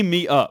 Beam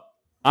me up.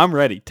 I'm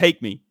ready. Take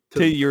me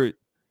to your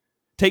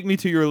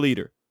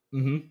leader.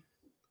 Mm-hmm.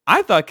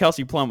 I thought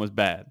Kelsey Plum was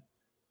bad.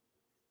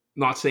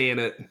 Not saying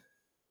it.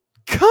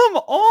 Come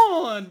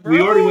on, bro.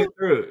 We already went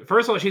through it.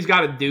 First of all, she's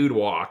got a dude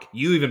walk.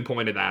 You even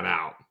pointed that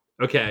out.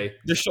 Okay.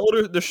 The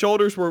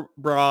shoulders were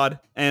broad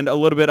and a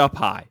little bit up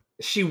high.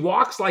 She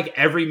walks like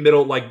every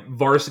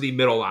varsity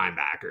middle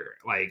linebacker,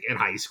 like in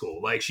high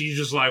school. Like she's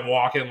just like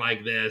walking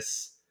like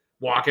this.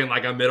 Walking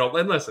like a middle.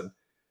 And listen,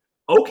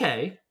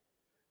 okay,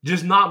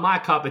 just not my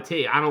cup of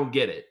tea. I don't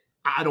get it.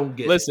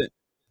 Listen,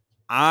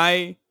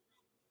 I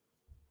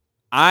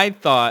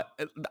thought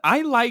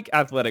I like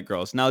athletic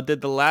girls. Now,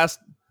 did the last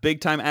big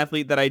time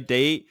athlete that I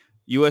date,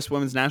 U.S.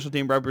 Women's National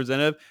Team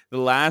representative, the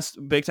last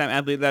big time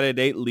athlete that I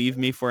date, leave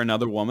me for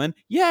another woman?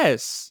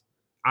 Yes.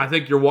 I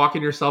think you're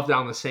walking yourself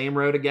down the same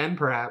road again,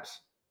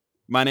 perhaps.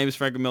 My name is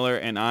Frank Miller,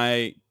 and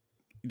I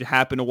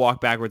happen to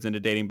walk backwards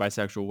into dating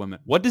bisexual women.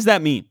 What does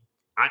that mean?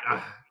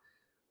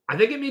 I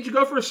think it means you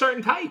go for a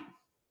certain type.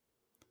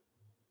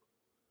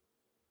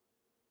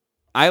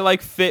 I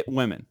like fit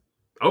women.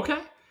 Okay.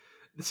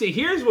 See,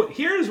 here's what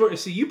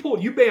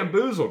you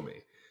bamboozled me.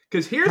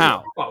 Because here's what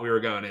I thought we were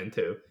going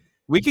into.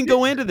 We can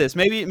go into this.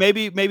 Maybe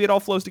it all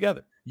flows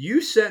together.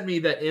 You sent me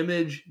that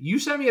image. You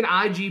sent me an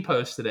IG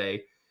post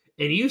today,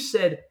 and you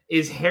said,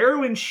 "Is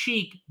heroin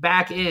chic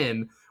back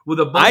in with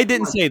a?" I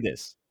didn't say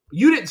this.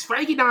 You didn't.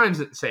 Frankie Dimes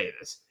didn't say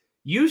this.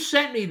 You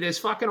sent me this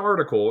fucking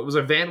article. It was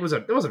a Vanity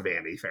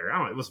Fair. I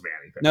don't know. It was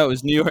Vanity Fair. No, it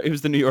was New York. It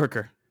was the New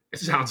Yorker. It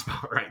sounds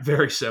about right.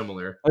 Very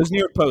similar. It was New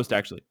York Post,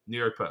 actually. New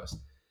York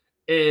Post.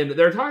 And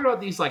they're talking about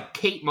these like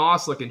Kate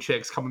Moss looking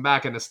chicks coming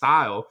back into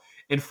style.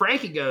 And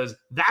Frankie goes,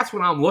 "That's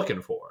what I'm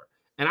looking for."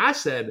 And I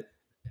said,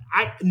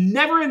 I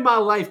never in my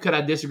life could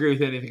I disagree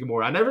with anything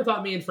more. I never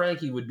thought me and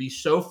Frankie would be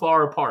so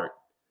far apart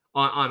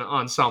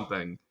on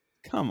something.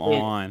 Come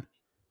on.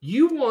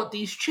 You want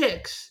these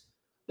chicks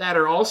that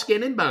are all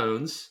skin and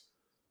bones,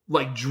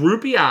 like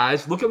droopy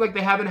eyes, looking like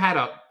they haven't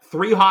had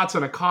 3 hots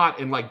on a cot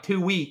in like 2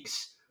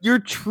 weeks. You're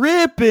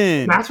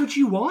tripping. That's what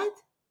you want?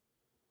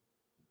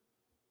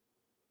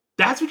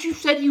 That's what you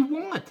said you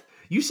want.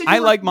 You said I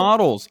like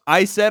models.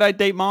 I said I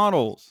date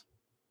models.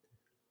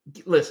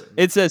 Listen.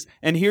 It says,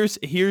 and here's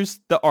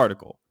the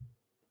article.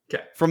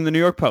 Okay. From the New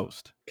York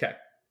Post. Okay.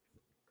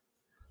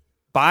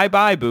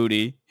 Bye-bye,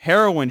 booty.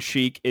 Heroin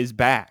chic is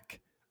back.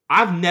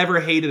 I've never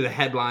hated a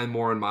headline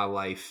more in my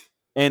life.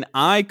 And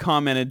I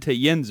commented to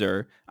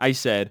Yinzer. I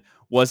said,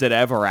 was it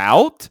ever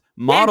out?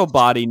 Model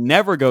body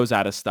never goes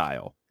out of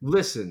style.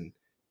 Listen,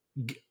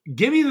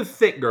 give me the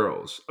thick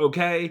girls,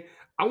 okay?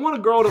 I want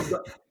a girl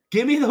to...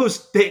 Give me those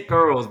thick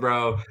girls,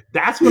 bro.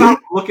 That's what I'm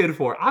looking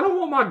for. I don't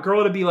want my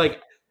girl to be like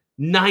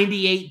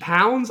 98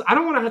 pounds. I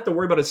don't want to have to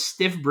worry about a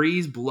stiff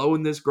breeze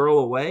blowing this girl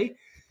away.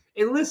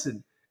 And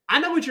listen,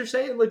 I know what you're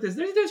saying. Like there's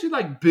who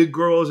like big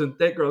girls and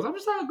thick girls. I'm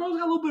just talking girls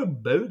got a little bit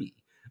of booty.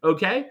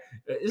 Okay,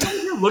 is that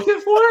what you're looking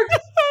for?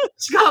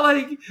 It's got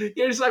like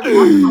you're just like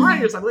walking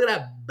behind, you're just like look at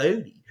that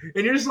booty,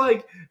 and you're just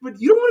like,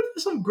 but you don't want to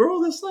be some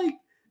girl that's like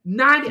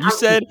 90.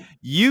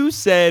 You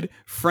said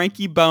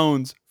Frankie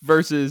Bones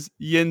versus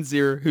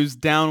Yinzir, who's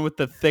down with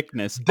the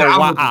thickness.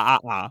 Down with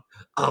wow,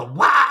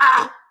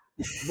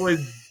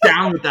 boys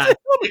down with that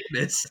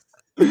thickness.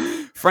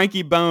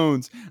 Frankie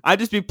Bones. I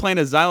just be playing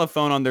a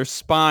xylophone on their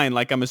spine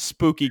like I'm a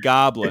spooky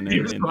goblin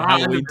in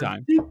Halloween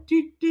time.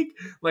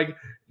 Like,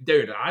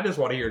 dude, I just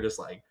want to hear I just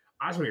want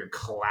to hear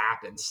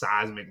clapping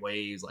seismic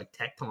waves like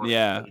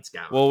tectonic plates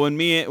going. Well, when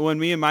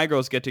me and my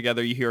girls get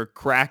together, you hear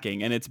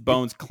cracking and it's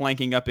bones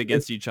clanking up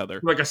against each other.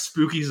 Like a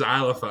spooky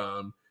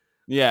xylophone.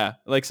 Yeah,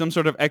 like some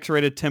sort of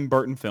X-rated Tim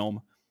Burton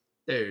film.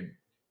 Dude,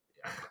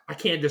 I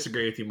can't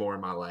disagree with you more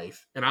in my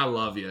life. And I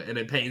love you. And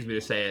it pains me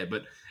to say it.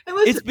 But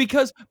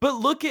listen, but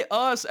look at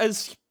us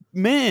as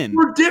men.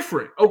 We're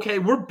different. Okay,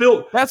 we're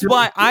built. That's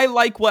why I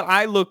like what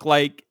I look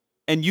like.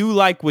 And you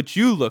like what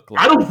you look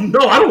like. I don't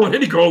know. I don't want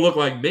any girl to look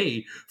like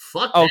me.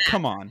 Fuck. Oh,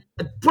 come on,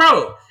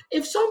 bro.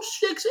 If some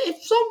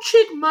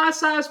chick my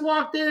size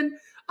walked in,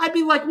 I'd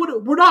be like,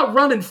 "What? We're not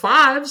running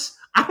fives.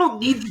 I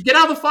don't need to get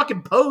out of the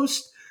fucking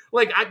post.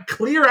 Like, I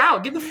clear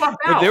out. Get the fuck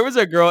out." If there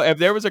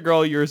was a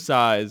girl your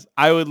size,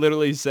 I would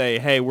literally say,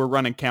 "Hey, we're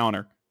running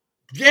counter."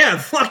 Yeah,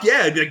 fuck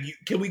yeah. Like,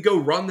 can we go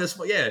run this?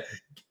 Yeah,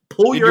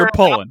 pull your ass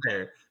out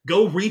there.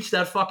 Go reach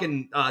that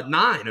fucking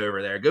 9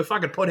 over there. Go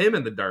fucking put him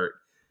in the dirt.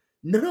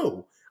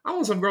 No, I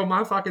want some girl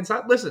my fucking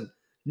size. Listen,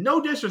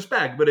 no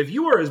disrespect, but if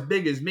you are as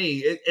big as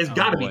me, it's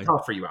got to be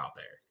tough for you out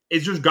there.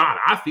 It's just God.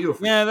 I feel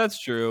for you. Yeah,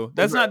 that's true.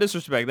 That's not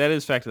disrespect. That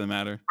is fact of the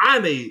matter.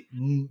 I'm a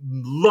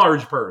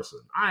large person.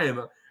 I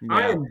am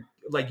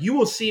like, you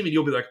will see me and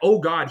you'll be like, oh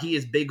God, he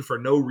is big for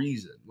no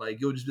reason.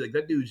 Like, you'll just be like,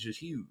 that dude's just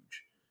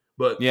huge.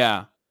 But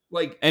yeah.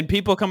 Like, and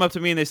people come up to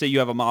me and they say, you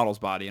have a model's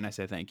body. And I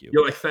say, thank you.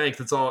 You're like, thanks.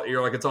 It's all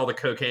the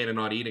cocaine and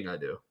not eating I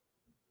do.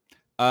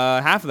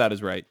 Half of that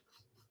is right.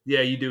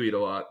 Yeah, you do eat a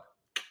lot.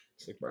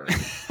 But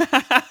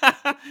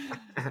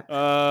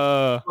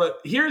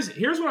here's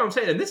what I'm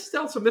saying, and this is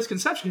still some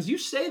misconception because you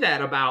say that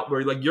about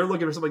where like you're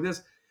looking for something like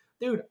this,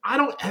 dude.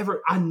 I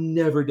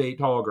never date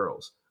tall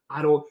girls.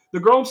 The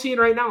girl I'm seeing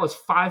right now is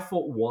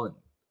 5'1".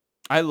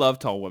 I love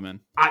tall women.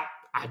 I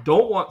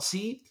don't want.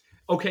 See,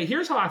 okay.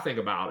 Here's how I think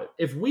about it.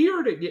 If we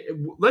are to get,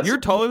 you're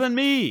taller than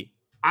me.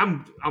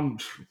 I'm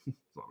not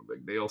a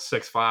big deal.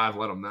 6'5".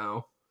 Let them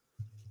know.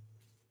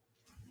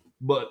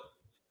 But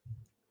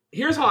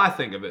here's how I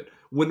think of it.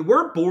 When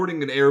we're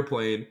boarding an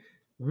airplane,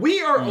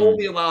 we are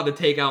only allowed to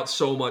take out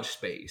so much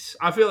space.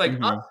 I feel like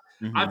I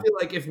feel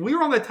like if we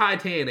were on the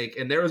Titanic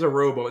and there was a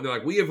rowboat and they're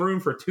like, we have room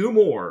for 2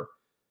 more,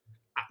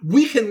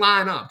 we can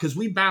line up because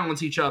we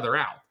balance each other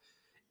out.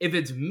 If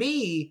it's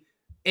me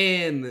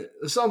and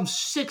some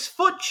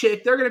 6-foot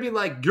chick, they're going to be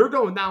like, you're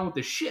going down with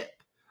the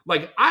ship.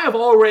 Like, I have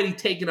already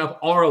taken up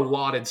our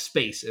allotted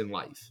space in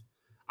life.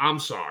 I'm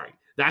sorry.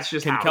 That's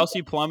just Can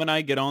Kelsey Plum and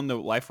I get on the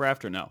life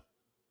raft or no?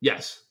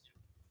 Yes.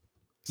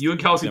 You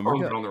and Kelsey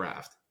Plum get on the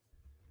raft.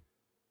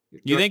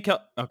 You think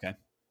okay.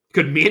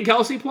 Could me and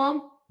Kelsey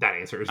Plum? That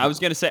answer is no. I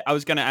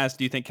was gonna ask,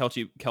 do you think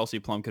Kelsey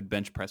Plum could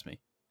bench press me?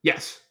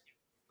 Yes.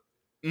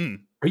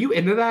 Are you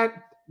into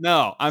that?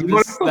 No, I'm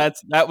just that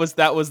was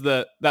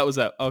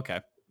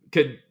okay.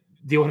 Do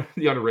you want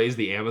to raise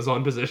the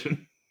Amazon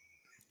position?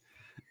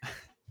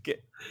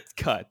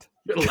 Cut.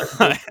 Throw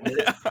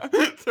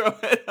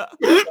it up.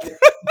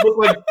 look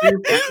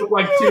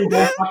like two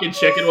whole fucking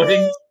chicken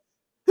wings.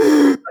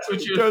 That's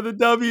what you throw the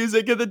W's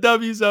and get the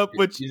W's up.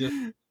 Which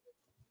enough.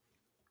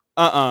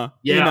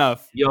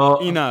 Enough.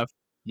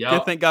 Yeah.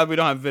 Thank God we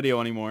don't have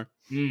video anymore.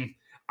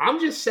 I'm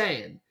just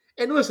saying.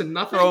 And listen,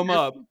 nothing. Throw them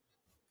up.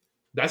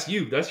 That's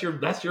you. That's your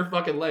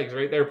fucking legs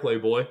right there,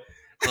 Playboy.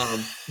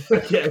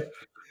 Yeah.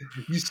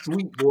 You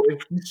sweet boy.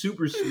 You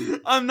super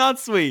sweet. I'm not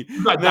sweet.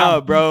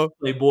 No, bro.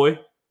 Playboy.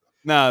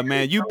 Nah,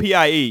 man. You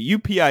PIE. You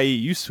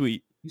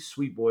sweet. You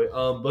sweet boy.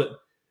 But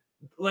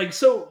like,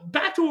 so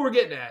back to what we're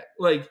getting at.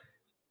 Like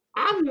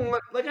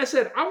I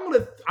said, I don't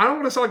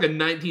want to sound like a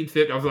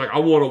 1950. I was like, I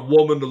want a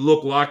woman to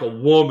look like a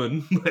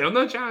woman. Like, I'm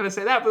not trying to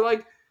say that, but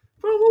like,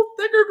 for a little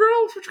thicker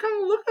girl, that's what you're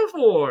kind of looking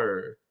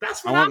for.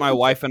 That's what I want my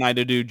wife and I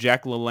to do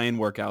Jack LaLanne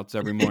workouts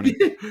every morning.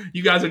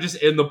 You guys are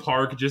just in the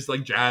park, just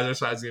like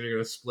jazzercise, and you're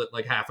gonna split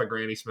like half a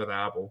Granny Smith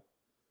apple.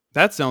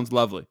 That sounds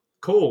lovely.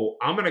 Cool.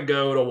 I'm gonna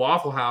go to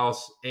Waffle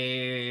House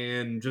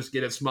and just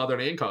get it smothered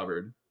and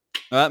covered.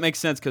 Well, that makes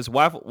sense because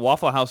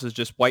Waffle House is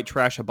just white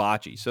trash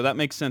hibachi, so that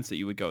makes sense that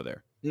you would go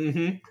there.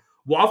 Mm-hmm.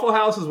 Waffle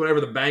House is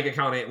whenever the bank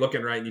account ain't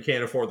looking right and you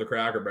can't afford the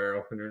Cracker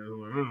Barrel.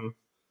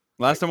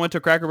 Last time I went to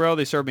Cracker Barrel,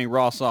 they served me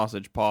raw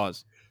sausage.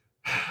 Pause.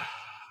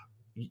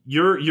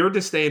 Your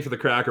disdain for the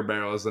Cracker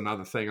Barrel is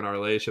another thing in our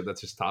relationship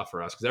that's just tough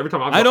for us. Because every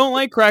time I don't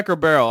like Cracker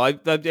Barrel. I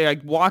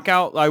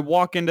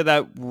walk into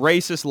that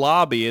racist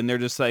lobby and they're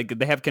just like,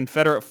 they have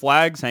Confederate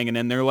flags hanging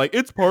in there. Like,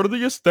 it's part of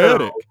the aesthetic.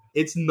 No,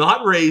 it's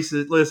not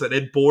racist. Listen,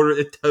 it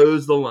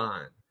toes the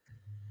line.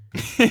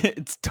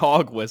 It's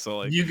dog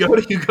whistling. You go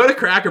to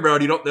Cracker Barrel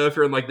and you don't know if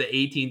you're in like the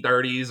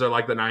 1830s or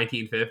like the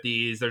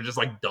 1950s. They're just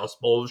like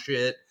Dust Bowl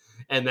shit.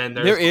 And then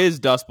There is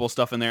Dust Bowl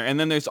stuff in there. And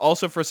then there's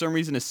also, for some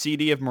reason, a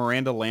CD of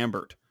Miranda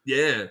Lambert.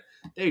 Yeah.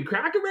 Dude,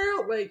 Cracker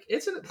Barrel, like,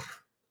 it's an...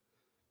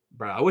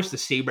 Bro, I wish the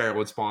Sea Bear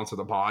would sponsor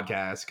the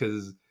podcast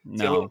because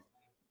No.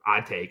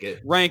 I'd take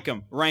it. Rank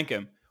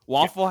them.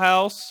 Waffle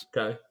House,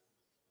 Okay.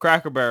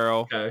 Cracker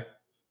Barrel, Okay.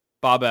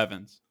 Bob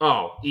Evans.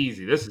 Oh,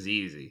 easy. This is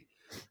easy.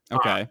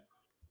 Okay.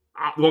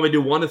 You want me to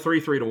do 1 to 3,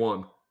 3 to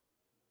 1?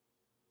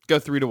 Go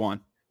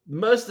 3-1.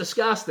 Most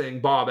disgusting,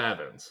 Bob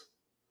Evans.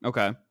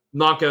 Okay.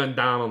 Not going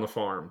down on the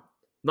farm.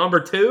 Number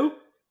 2,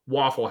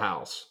 Waffle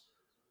House.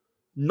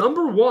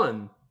 Number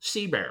 1,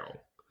 Sea Barrel.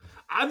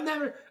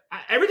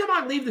 Every time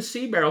I leave the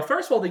Sea Barrel,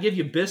 first of all, they give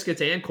you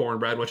biscuits and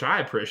cornbread, which I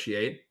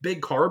appreciate.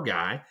 Big carb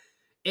guy.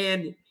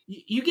 And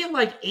you get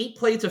like 8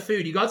 plates of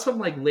food. You got some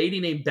like lady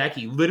named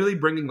Becky literally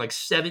bringing like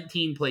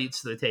 17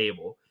 plates to the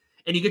table.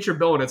 And you get your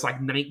bill and it's like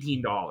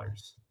 $19.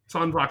 It's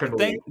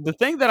unfucking The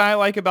thing that I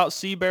like about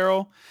Sea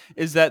Barrel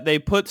is that they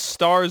put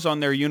stars on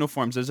their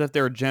uniforms as if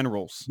they're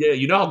generals. Yeah,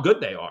 you know how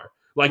good they are.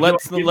 Like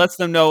lets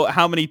them know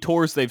how many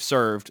tours they've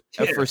served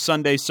Yeah. for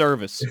Sunday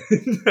service.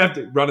 have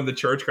to run in the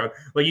church crowd.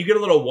 Like you get a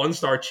little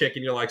 1-star chick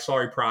and you're like,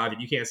 sorry, private,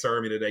 you can't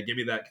serve me today. Give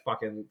me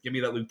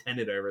that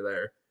lieutenant over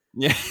there.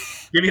 Yeah.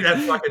 Give me that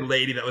fucking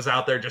lady that was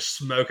out there just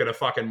smoking a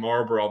fucking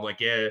Marlboro. I'm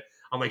like, yeah.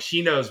 I'm like,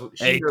 she knows.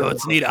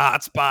 Need a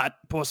hot spot.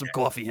 Pour some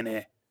coffee in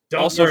there.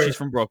 Don't Also, worry. she's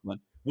from Brooklyn.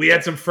 We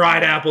had some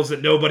fried apples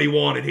that nobody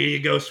wanted. Here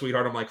you go,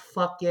 sweetheart. I'm like,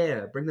 fuck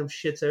yeah, bring them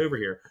shits over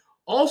here.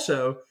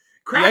 Also,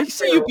 I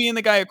see you being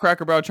the guy at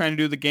Cracker Barrel trying to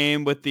do the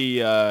game with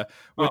the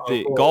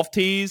golf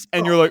tees,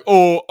 and you're like,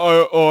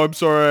 I'm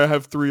sorry, I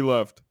have 3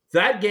 left.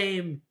 That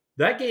game's.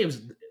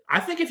 I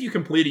think if you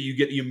complete it,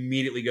 you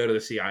immediately go to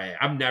the CIA.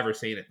 I've never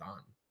seen it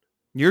done.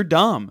 You're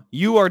dumb.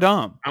 You are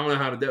dumb. I don't know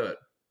how to do it.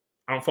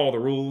 I don't follow the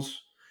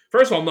rules.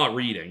 First of all, I'm not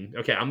reading.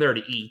 Okay, I'm there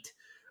to eat.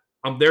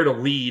 I'm there to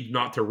lead,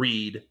 not to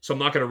read. So I'm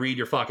not going to read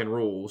your fucking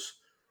rules.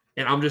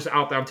 And I'm just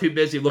out there. I'm too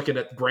busy looking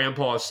at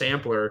Grandpa's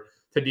sampler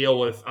to deal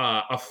with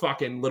a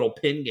fucking little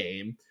pin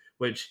game.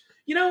 Which,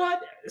 you know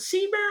what?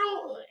 Sea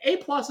Barrel, A+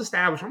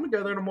 established. I'm going to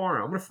go there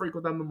tomorrow. I'm going to freak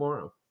with them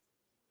tomorrow.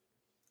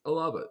 I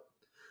love it.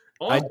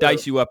 I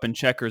dice you up in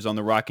checkers on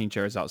the rocking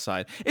chairs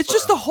outside. It's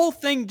just the whole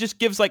thing just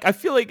gives like, I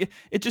feel like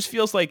it just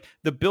feels like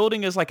the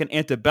building is like an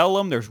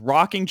antebellum. There's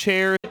rocking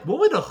chairs. What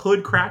would a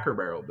hood Cracker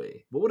Barrel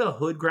be? What would a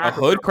hood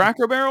Cracker Barrel?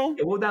 Cracker Barrel?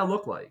 Yeah, what would that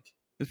look like?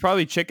 It's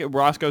probably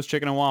Roscoe's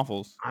Chicken and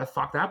Waffles. I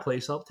fuck that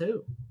place up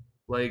too.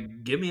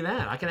 Like, give me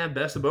that. I can have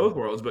best of both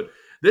worlds. But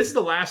this is the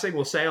last thing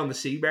we'll say on the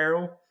Sea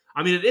Barrel.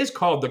 I mean, it is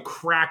called the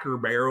Cracker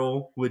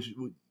Barrel, which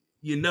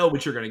you know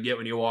what you're going to get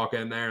when you walk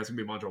in there. It's going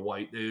to be a bunch of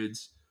white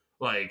dudes.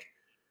 Like,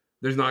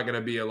 there's not going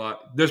to be a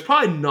lot. There's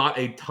probably not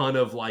a ton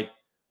of like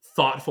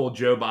thoughtful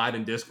Joe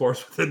Biden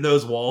discourse within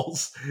those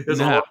walls. Is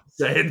all I'm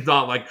saying. It's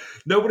not like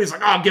nobody's like,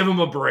 "Oh, give him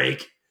a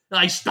break."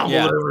 I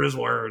stumbled over his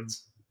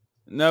words.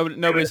 No,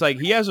 nobody's like,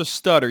 he has a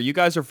stutter. You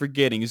guys are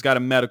forgetting he's got a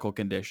medical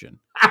condition.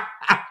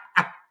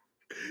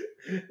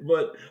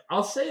 But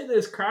I'll say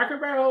this: Cracker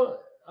Barrel,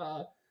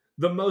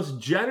 the most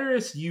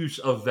generous use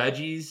of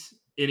veggies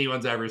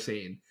anyone's ever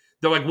seen.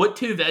 They're like, what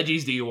 2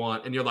 veggies do you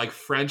want? And you're like,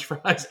 French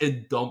fries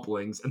and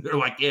dumplings. And they're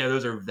like, yeah,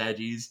 those are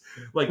veggies.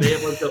 Like, they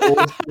have like the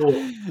old school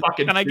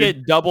fucking. Can I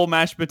get double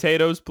mashed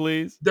potatoes,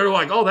 please? They're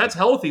like, oh, that's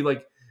healthy.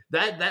 Like,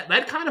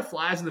 that kind of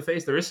flies in the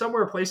face. There is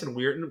somewhere a place in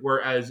Weirton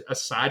where, as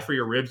aside for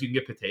your ribs, you can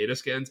get potato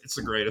skins. It's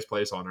the greatest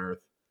place on earth.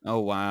 Oh,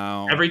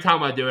 wow. Every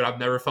time I do it, I've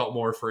never felt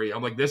more free.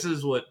 I'm like, this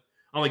is what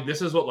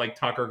like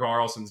Tucker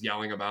Carlson's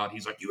yelling about.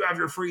 He's like, you have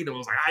your freedom. I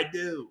was like, I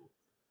do.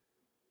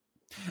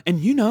 And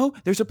you know,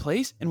 there's a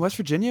place in West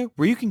Virginia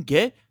where you can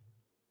get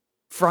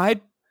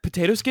fried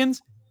potato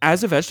skins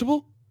as a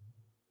vegetable.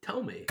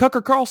 Tell me.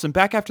 Tucker Carlson,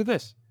 back after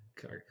this.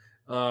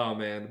 Oh,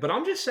 man. But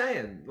I'm just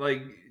saying,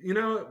 like, you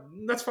know,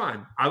 that's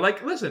fine.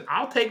 Listen,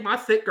 I'll take my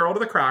thick girl to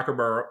the Cracker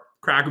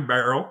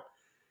Barrel.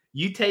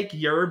 You take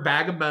your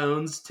bag of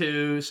bones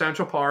to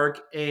Central Park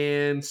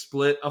and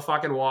split a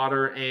fucking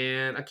water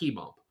and a key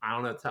bump. I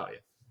don't know what to tell you.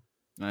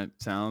 That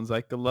sounds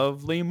like a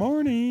lovely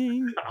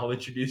morning. I'll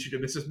introduce you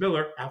to Mrs.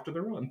 Miller after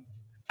the run.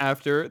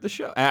 After the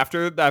show.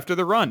 After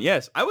the run,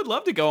 yes. I would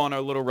love to go on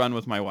a little run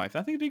with my wife. I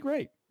think it'd be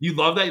great. You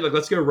love that? You're like,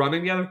 let's go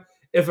running together?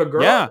 If a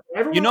girl... Yeah.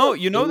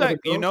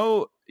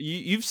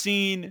 You've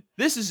seen...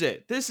 This is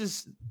it.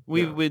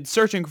 We've been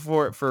searching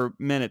for it for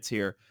minutes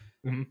here.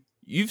 Mm-hmm.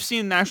 You've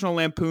seen National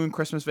Lampoon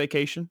Christmas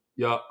Vacation?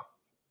 Yeah.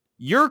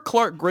 You're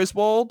Clark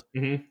Griswold.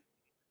 Mm-hmm.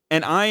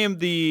 And I am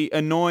the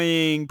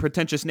annoying,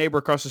 pretentious neighbor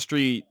across the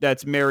street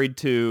that's married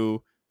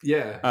to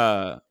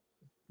Julia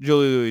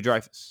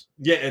Louis-Dreyfus.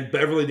 Yeah, and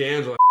Beverly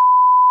D'Angelo.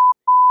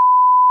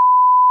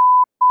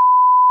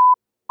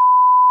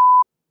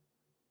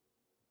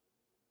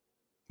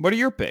 What are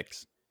your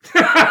picks?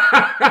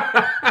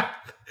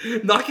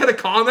 Not gonna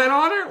comment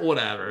on it?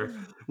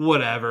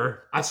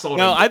 Whatever. I saw.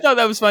 No, I thought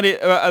that was funny.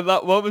 I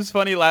thought what was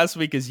funny last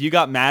week is you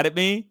got mad at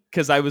me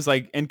because I was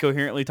like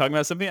incoherently talking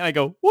about something. And I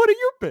go, "What are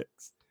your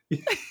picks?"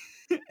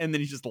 and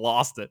then he just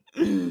lost it.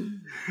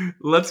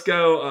 Let's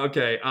go.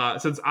 Okay.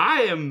 Since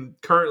I am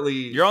currently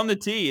You're on the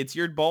tee. It's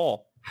your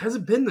ball.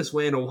 hasn't been this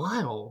way in a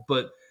while,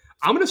 but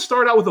I'm going to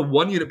start out with a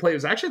 1-unit play. It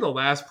was actually the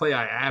last play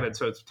I added,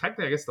 so it's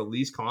technically, I guess, the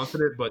least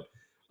confident. But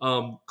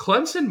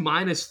Clemson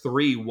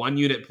 -3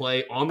 1-unit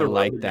play on the I road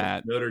like against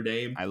that. Notre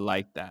Dame. I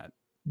like that.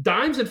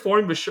 Dimes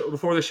informed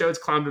before the show it's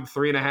climbed to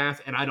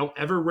 3.5, and I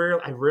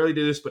rarely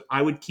do this, but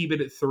I would keep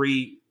it at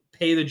 3.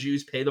 Pay the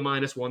juice, pay the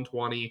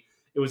 -120.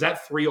 It was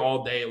at 3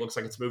 all day. It looks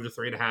like it's moved to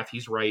 3.5.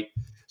 He's right.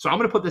 So I'm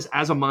going to put this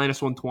as a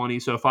 -120.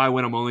 So if I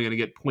win, I'm only going to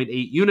get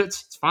 0.8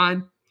 units. It's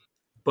fine.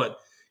 But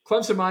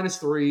Clemson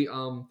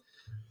 -3.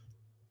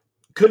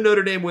 Could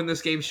Notre Dame win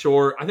this game?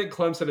 Sure. I think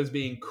Clemson is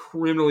being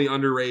criminally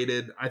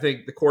underrated. I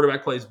think the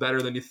quarterback plays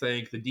better than you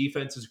think. The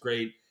defense is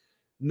great.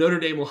 Notre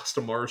Dame lost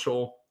to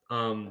Marshall.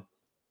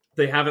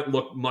 They haven't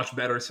looked much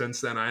better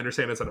since then. I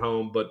understand it's at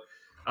home, but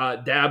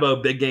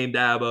Dabo, big game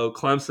Dabo.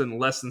 Clemson,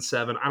 less than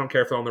 7. I don't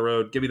care if they're on the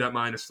road. Give me that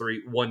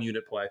 -3,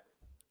 1-unit play.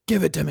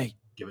 Give it to me.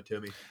 Give it to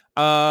me.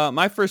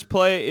 My first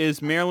play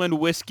is Maryland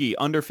Whiskey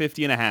under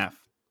 50.5.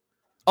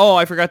 Oh,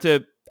 I forgot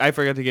to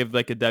give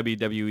like a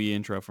WWE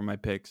intro for my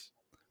picks.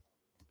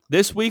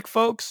 This week,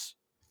 folks,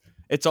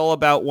 it's all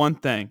about one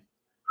thing.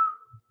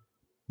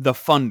 The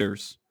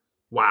funders.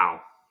 Wow.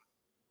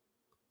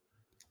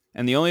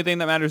 And the only thing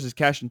that matters is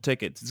cash and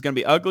tickets. It's going to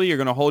be ugly. You're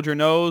going to hold your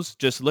nose.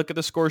 Just look at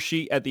the score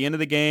sheet at the end of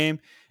the game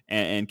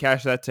and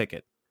cash that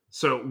ticket.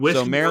 So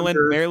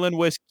Maryland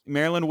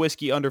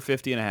Whiskey under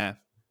 50.5.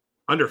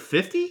 Under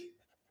 50?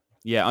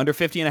 Yeah, under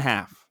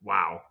 50.5.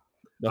 Wow.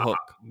 The hook.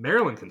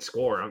 Maryland can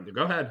score.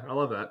 Go ahead. I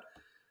love that.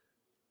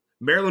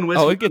 Maryland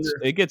Whiskey. Oh,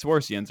 it gets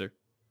worse, Yenzer.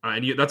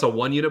 And that's a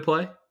 1-unit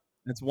play?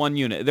 It's 1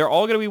 unit. They're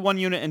all going to be 1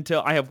 unit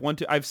until I have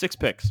I have 6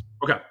 picks.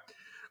 Okay.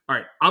 All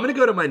right. I'm going to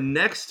go to my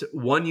next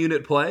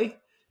 1-unit play.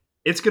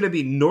 It's going to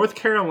be North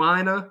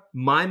Carolina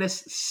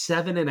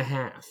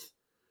 -7.5.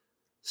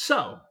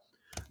 So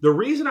the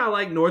reason I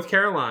like North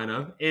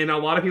Carolina, and a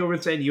lot of people have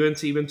been saying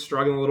UNC been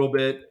struggling a little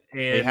bit, and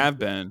they have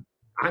been.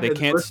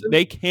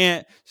 They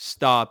can't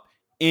stop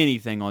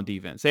anything on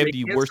defense. They have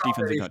the worst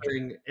defense in the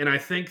country. And I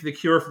think the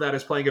cure for that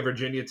is playing a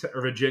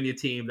Virginia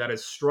team that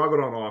has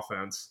struggled on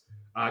offense.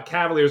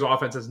 Cavaliers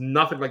offense is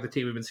nothing like the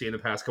team we've been seeing the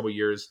past couple of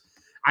years.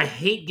 I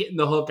hate getting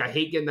the hook. I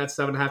hate getting that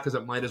 7.5 because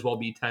it might as well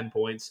be 10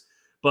 points.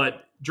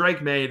 But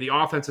Drake May, the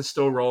offense is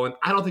still rolling.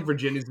 I don't think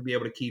Virginia's going to be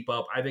able to keep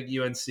up. I think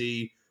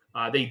UNC,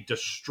 they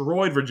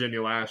destroyed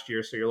Virginia last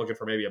year, so you're looking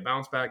for maybe a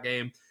bounce back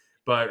game,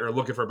 or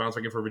looking for a bounce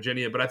back game for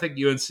Virginia. But I think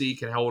UNC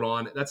can hold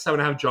on. That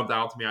 7.5 jumped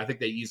out to me. I think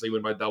they easily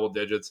win by double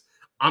digits.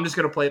 I'm just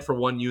going to play it for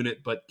 1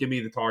 unit, but give me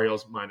the Tar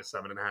Heels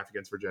 -7.5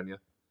 against Virginia.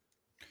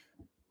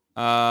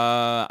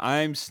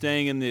 I'm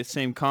staying in the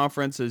same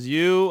conference as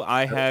you.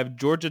 I have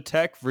Georgia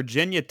Tech,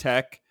 Virginia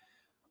Tech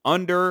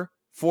under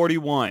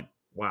 41.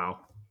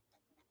 Wow.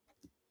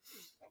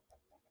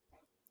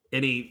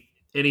 Any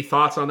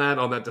thoughts on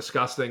that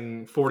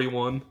disgusting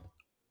 41?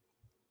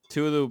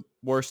 2 of the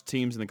worst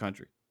teams in the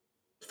country.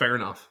 Fair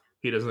enough.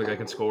 He doesn't think I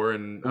can score,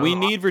 and we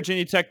need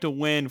Virginia Tech to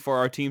win for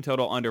our team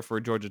total under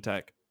for Georgia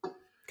Tech,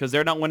 because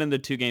they're not winning the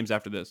 2 games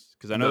after this.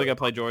 Because I know they got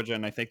to play Georgia,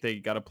 and I think they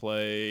got to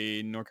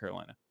play North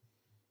Carolina.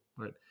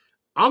 Right.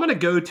 I'm going to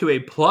go to a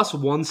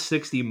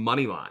 +160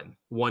 money line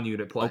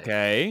 1-unit play.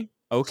 Okay.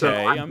 So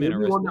I'm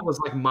interested. One that was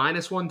like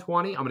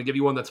 -120. I'm going to give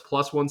you one that's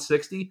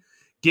 +160.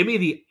 Give me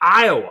the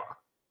Iowa.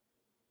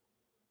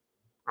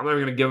 I'm not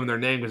even going to give them their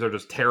name because they're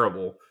just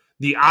terrible.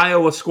 The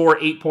Iowa score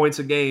 8 points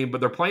a game,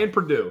 but they're playing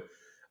Purdue.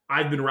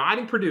 I've been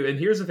riding Purdue, and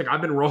here's the thing.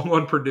 I've been wrong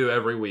on Purdue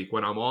every week.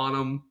 When I'm on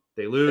them,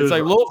 they lose. It's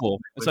like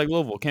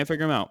Louisville. Can't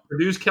figure them out.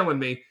 Purdue's killing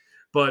me.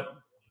 But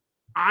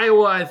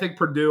Iowa, I think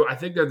Purdue, I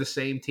think they're the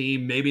same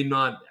team. Maybe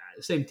not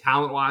same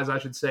talent-wise, I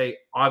should say.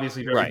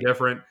 Obviously very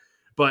different.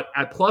 But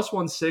at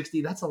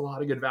 +160, that's a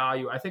lot of good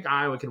value. I think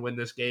Iowa can win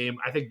this game.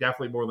 I think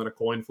definitely more than a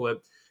coin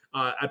flip.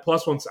 At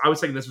 +1, I was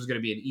thinking this was going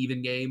to be an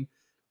even game.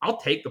 I'll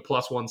take the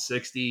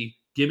 +160.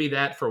 Give me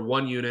that for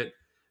 1 unit.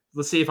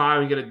 Let's see if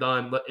Iowa get it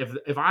done.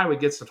 If Iowa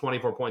gets to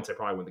 24 points, they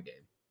probably win the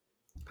game.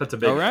 That's a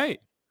big. All right.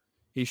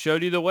 He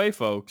showed you the way,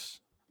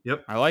 folks.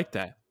 Yep. I like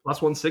that.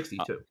 +160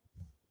 too.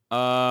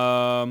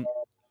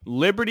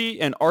 Liberty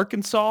and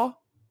Arkansas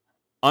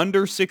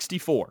under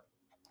 64.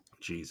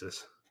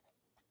 Jesus.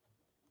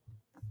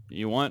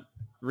 You want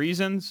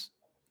reasons?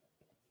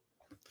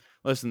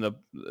 Listen, the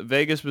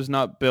Vegas was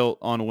not built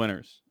on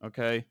winners,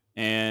 okay?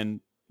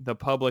 And the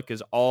public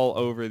is all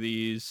over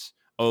these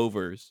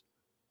overs.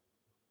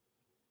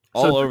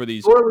 Over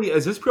these.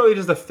 Is this purely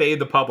just a fade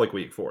the public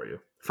week for you?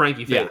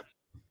 Frankie fade. Yeah.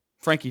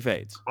 Frankie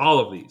fades. All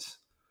of these.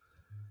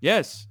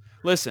 Yes.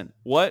 Listen,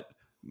 what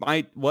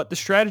the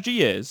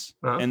strategy is,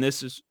 and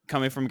this is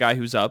coming from a guy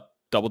who's up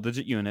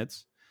double-digit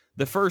units,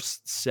 the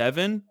first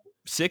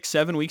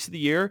 6-7 weeks of the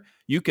year,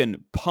 you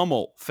can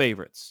pummel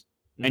favorites,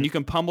 and you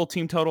can pummel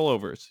team total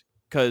overs,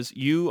 because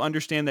you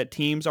understand that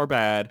teams are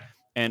bad,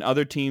 and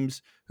other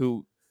teams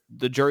who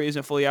the jury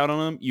isn't fully out on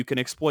them, you can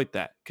exploit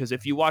that, because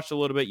if you watch a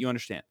little bit, you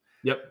understand.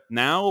 Yep.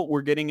 Now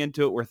we're getting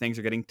into it where things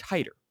are getting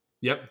tighter.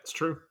 Yep, it's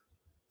true.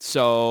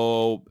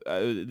 So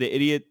the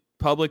idiot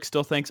public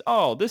still thinks,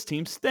 oh, this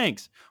team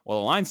stinks. Well,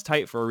 the line's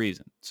tight for a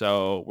reason.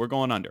 So we're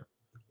going under.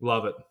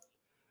 Love it.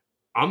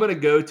 I'm going to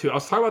go to, I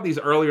was talking about these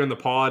earlier in the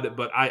pod,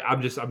 but I've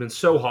been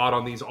so hot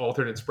on these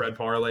alternate spread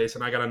parlays,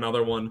 and I got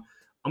another one.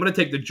 I'm going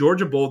to take the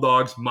Georgia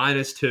Bulldogs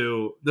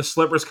 -2. The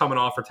slipper's coming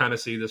off for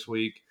Tennessee this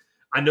week.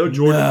 I know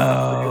Georgia.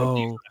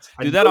 No.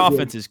 Dude, that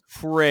offense is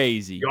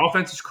crazy. The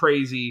offense is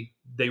crazy.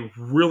 They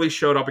really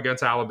showed up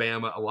against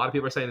Alabama. A lot of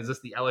people are saying, is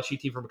this the LSU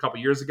team from a couple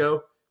years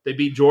ago? They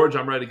beat Georgia.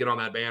 I'm ready to get on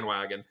that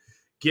bandwagon.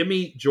 Give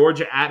me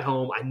Georgia at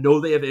home. I know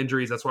they have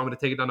injuries. That's why I'm going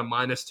to take it down to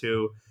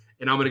 -2.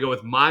 And I'm going to go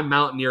with my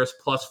Mountaineers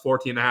plus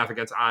 14.5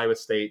 against Iowa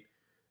State.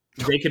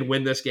 They can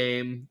win this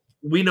game.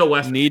 We know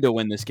West need to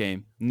win this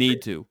game.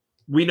 Need to.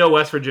 We know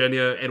West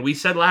Virginia. And we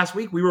said last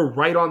week, we were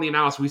right on the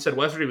analysis. We said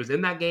West Virginia was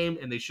in that game,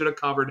 and they should have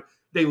covered.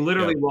 They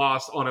literally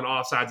lost on an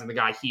offsides, and the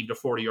guy heaved a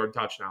 40-yard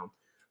touchdown.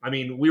 I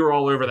mean, we were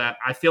all over that.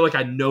 I feel like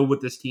I know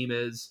what this team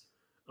is.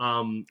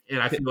 And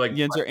I feel like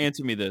Yenzer,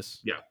 answer me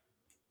this. Yeah.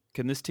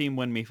 Can this team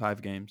win me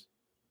 5 games?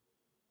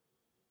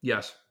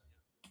 Yes.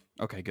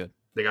 Okay, good.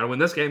 They got to win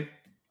this game.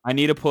 I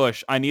need a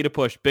push.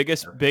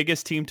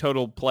 Biggest team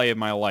total play of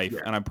my life,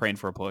 and I'm praying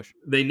for a push.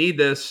 They need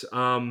this.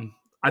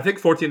 I think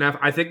 14.5.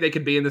 I think they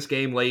could be in this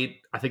game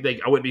late. I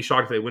wouldn't be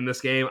shocked if they win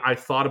this game. I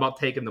thought about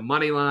taking the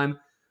money line,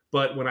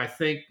 but when I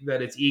think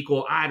that it's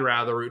equal, I'd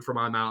rather root for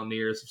my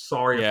Mountaineers.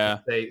 Sorry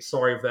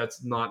if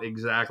that's not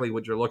exactly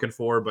what you're looking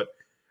for, but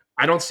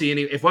I don't see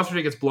any. If West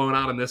Virginia gets blown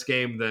out in this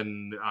game,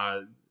 then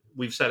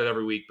we've said it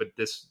every week, but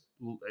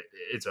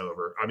it's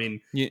over. I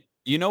mean,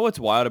 you know what's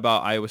wild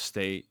about Iowa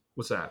State?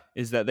 What's that?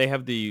 Is that they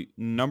have the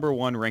number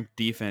 1 ranked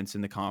defense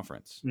in the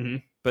conference,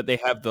 but they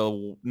have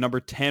the number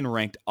 10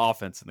 ranked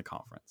offense in the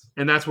conference.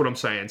 And that's what I'm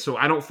saying. So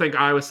I don't think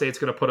Iowa State's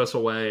going to put us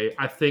away.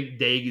 I think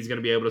Daigie's going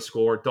to be able to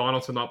score.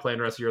 Donaldson not playing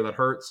the rest of the year. That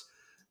hurts.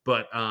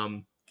 But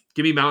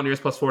give me Mountaineers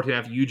plus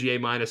 14.5, UGA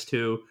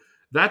 -2.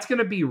 That's going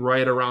to be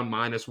right around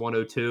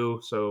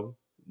 -102. So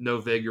no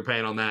vig you're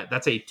paying on that.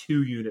 That's a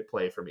 2-unit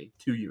play for me.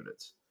 2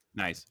 units.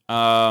 Nice.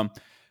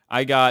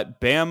 I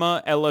got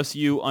Bama,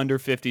 LSU under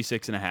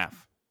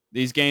 56.5.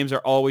 These games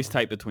are always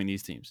tight between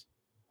these teams.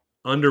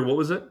 Under what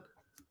was it?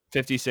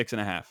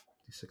 56.5.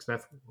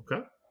 56.5.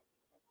 Okay.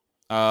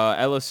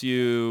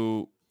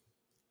 LSU,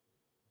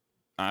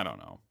 I don't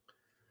know.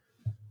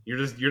 You're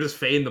just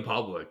fading the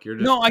public.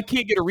 No, I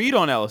can't get a read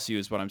on LSU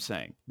is what I'm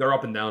saying. They're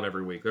up and down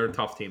every week. They're a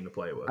tough team to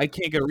play with. I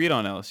can't get a read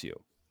on LSU.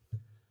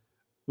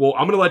 Well,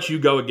 I'm going to let you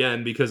go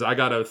again because I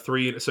got a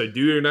 3. So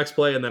do your next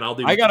play, and then I'll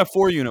do. I got a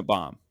 4-unit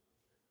bomb.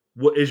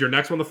 What is your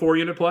next one? The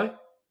 4-unit play?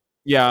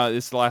 Yeah,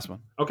 it's the last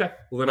one. Okay.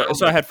 Well, then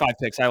so I had 5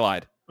 picks. I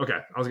lied. Okay,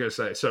 I was going to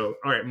say. So,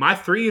 all right, my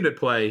 3-unit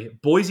play,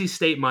 Boise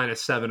State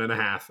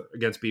 -7.5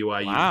 against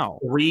BYU. Wow.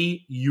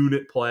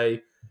 3-unit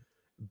play.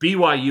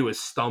 BYU is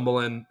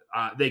stumbling.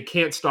 They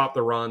can't stop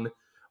the run.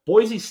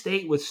 Boise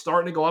State was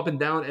starting to go up and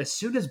down as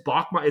soon as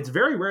Bachmeier. It's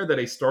very rare that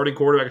a starting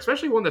quarterback,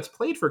 especially one that's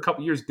played for a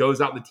couple years, goes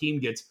out and the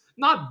team gets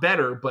not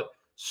better, but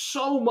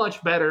so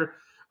much better.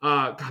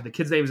 God, the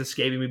kid's name is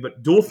escaping me,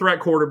 but dual threat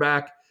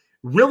quarterback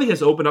really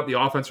has opened up the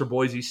offense for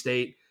Boise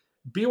State.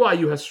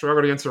 BYU has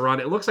struggled against the run.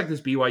 It looks like this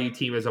BYU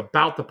team is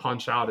about to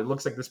punch out. It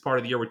looks like this part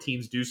of the year where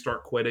teams do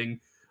start quitting.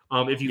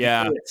 Can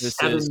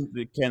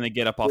they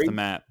get up off the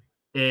mat?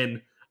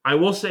 And I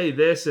will say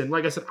this, and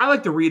like I said, I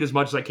like to read as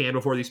much as I can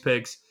before these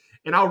picks,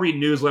 and I'll read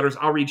newsletters.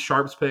 I'll read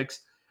Sharp's picks.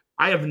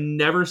 I have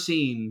never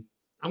seen,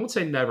 I won't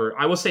say never,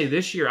 I will say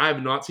this year I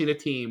have not seen a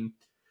team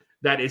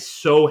that is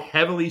so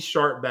heavily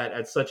Sharp bet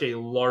at such a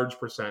large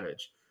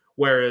percentage.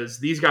 Whereas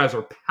these guys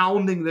are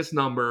pounding this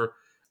number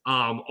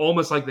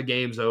almost like the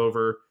game's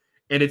over.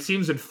 And it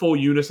seems in full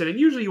unison. And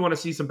usually you want to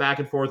see some back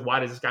and forth. Why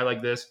does this guy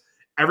like this?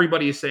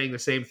 Everybody is saying the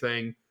same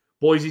thing.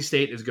 Boise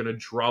State is going to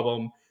drub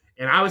them.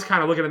 And I was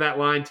kind of looking at that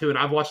line too. And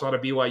I've watched a lot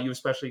of BYU,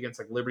 especially against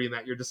like Liberty and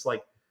that. You're just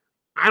like,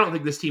 I don't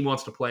think this team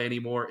wants to play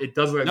anymore. It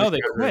doesn't. Like no, they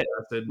quit.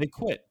 They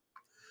quit.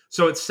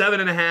 So it's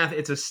 7.5.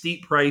 It's a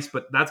steep price,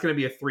 but that's going to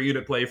be a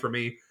 3-unit play for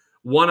me.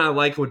 One, I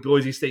like what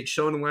Boise State's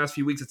shown in the last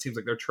few weeks. It seems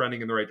like they're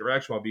trending in the right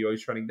direction while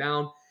BYU's trending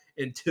down.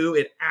 And 2,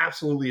 it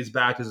absolutely is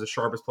backed as the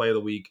sharpest play of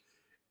the week.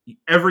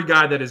 Every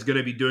guy that is going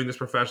to be doing this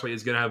professionally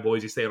is going to have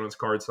Boise State on his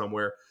card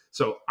somewhere.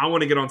 So I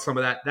want to get on some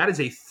of that. That is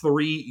a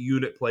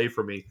 3-unit play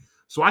for me.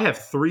 So I have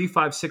 3,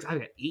 5, 6. I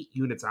got 8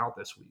 units out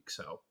this week.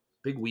 So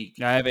big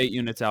week. I have 8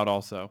 units out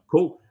also.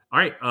 Cool. All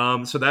right,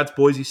 so that's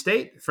Boise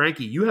State.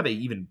 Frankie, you have an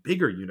even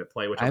bigger unit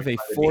play. Which I have a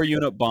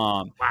 4-unit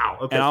bomb. Wow.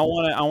 Okay. And I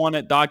want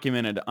it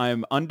documented.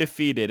 I'm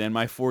undefeated in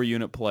my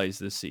 4-unit plays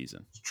this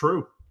season. It's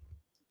true.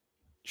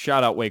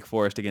 Shout out Wake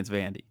Forest against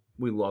Vandy.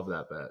 We love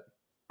that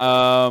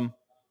bet.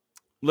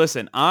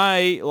 Listen,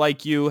 I,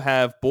 like you,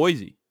 have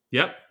Boise.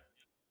 Yep.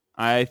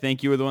 I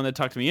think you were the one that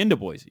talked me into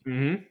Boise.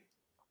 Mm-hmm.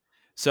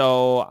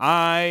 So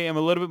I am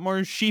a little bit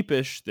more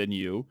sheepish than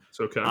you. It's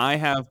okay. I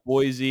have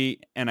Boise,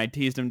 and I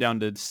teased them down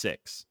to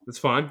 6. That's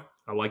fine.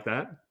 I like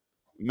that.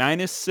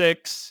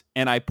 -6,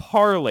 and I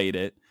parlayed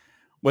it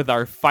with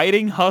our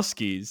Fighting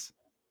Huskies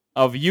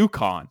of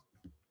UConn.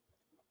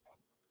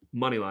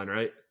 Money line,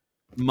 right?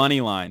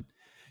 Money line.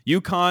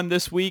 UConn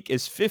this week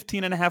is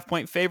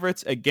 15.5-point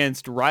favorites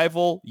against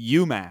rival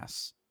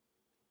UMass.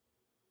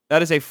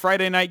 That is a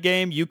Friday night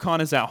game.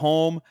 UConn is at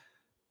home.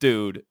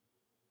 Dude,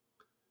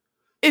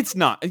 it's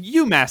not.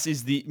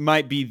 UMass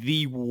might be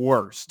the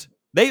worst.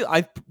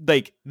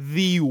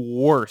 The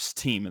worst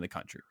team in the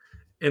country.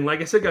 And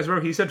like I said, guys,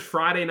 remember he said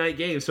Friday night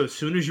game. So as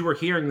soon as you were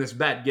hearing this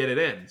bet, get it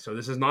in. So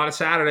this is not a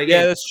Saturday game.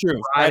 Yeah, that's true.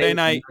 Friday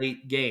night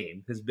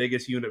game. His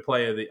biggest unit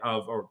play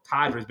or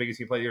tied for his biggest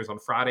unit play of the year is on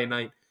Friday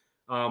night.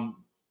 UConn.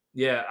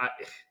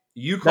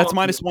 That's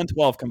minus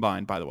 112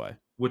 combined, by the way,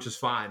 which is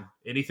fine.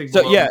 Anything.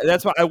 So yeah,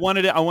 that's why I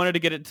wanted it. I wanted to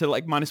get it to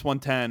like minus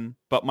 110,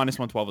 but minus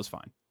 112 is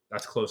fine.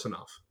 That's close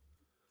enough.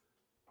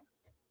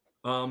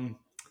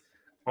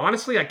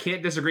 Honestly, I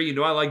can't disagree. You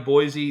know, I like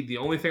Boise. The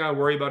only thing I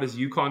worry about is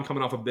UConn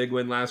coming off a big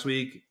win last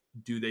week.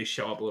 Do they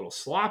show up a little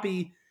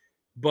sloppy?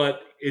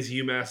 But is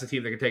UMass a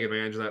team that can take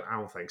advantage of that? I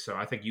don't think so.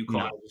 I think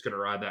UConn is going to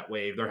ride that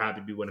wave. They're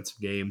happy to be winning some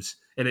games.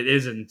 And it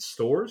is in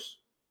stores?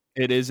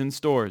 It is in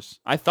stores.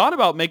 I thought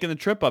about making the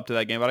trip up to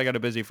that game, but I got a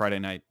busy Friday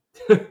night.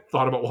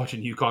 Thought about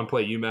watching UConn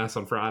play UMass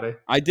on Friday?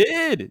 I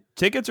did.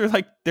 Tickets are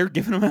they're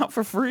giving them out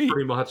for free.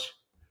 Pretty much.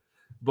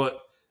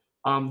 But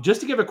just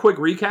to give a quick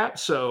recap,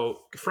 so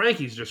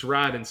Frankie's just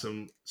riding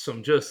some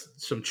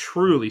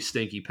truly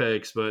stinky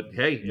picks, but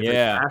hey,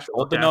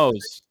 hold the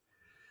nose.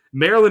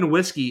 Maryland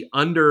Whiskey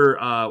under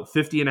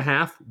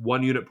 50.5,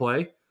 1 unit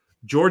play.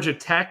 Georgia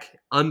Tech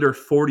under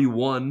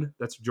 41.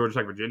 That's Georgia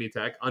Tech, Virginia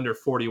Tech under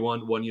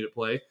 41, 1 unit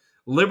play.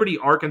 Liberty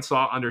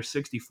Arkansas under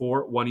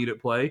 64, 1 unit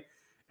play.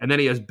 And then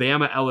he has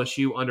Bama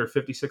LSU under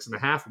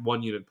 56.5,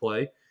 1 unit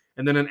play.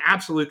 And then an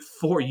absolute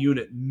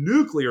 4-unit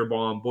nuclear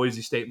bomb,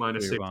 Boise State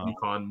minus 6,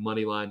 UConn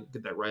money line.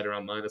 Get that right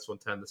around minus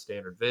 110, the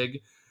standard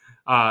VIG.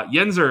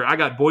 Yenzer, I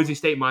got Boise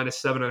State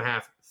minus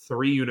 7.5,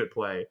 3-unit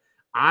play.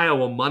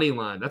 Iowa money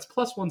line, that's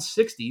plus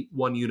 160,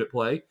 1 unit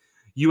play.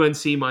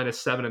 UNC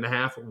minus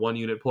 7.5, 1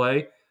 unit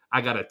play. I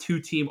got a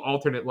 2-team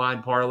alternate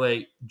line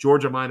parlay.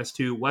 Georgia minus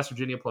 2, West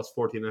Virginia plus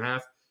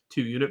 14.5,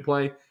 2 unit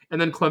play. And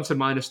then Clemson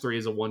minus 3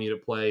 is a 1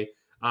 unit play.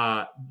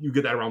 You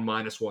get that around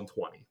minus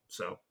 120.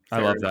 So I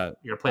love that.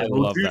 You're playing a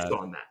little juice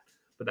on that,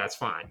 but that's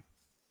fine.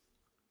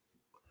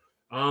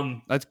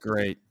 That's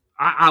great.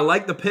 I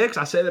like the picks.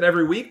 I say that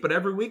every week, but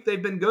every week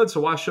they've been good.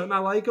 So why shouldn't I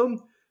like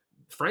them?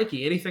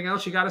 Frankie, anything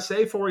else you got to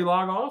say before we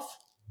log off?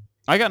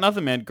 I got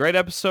nothing, man. Great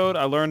episode.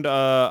 I learned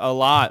a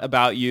lot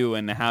about you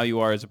and how you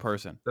are as a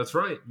person. That's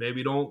right.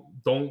 Maybe don't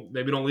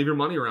leave your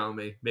money around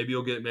me. Maybe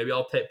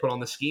I'll put on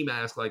the ski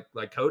mask like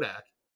Kodak.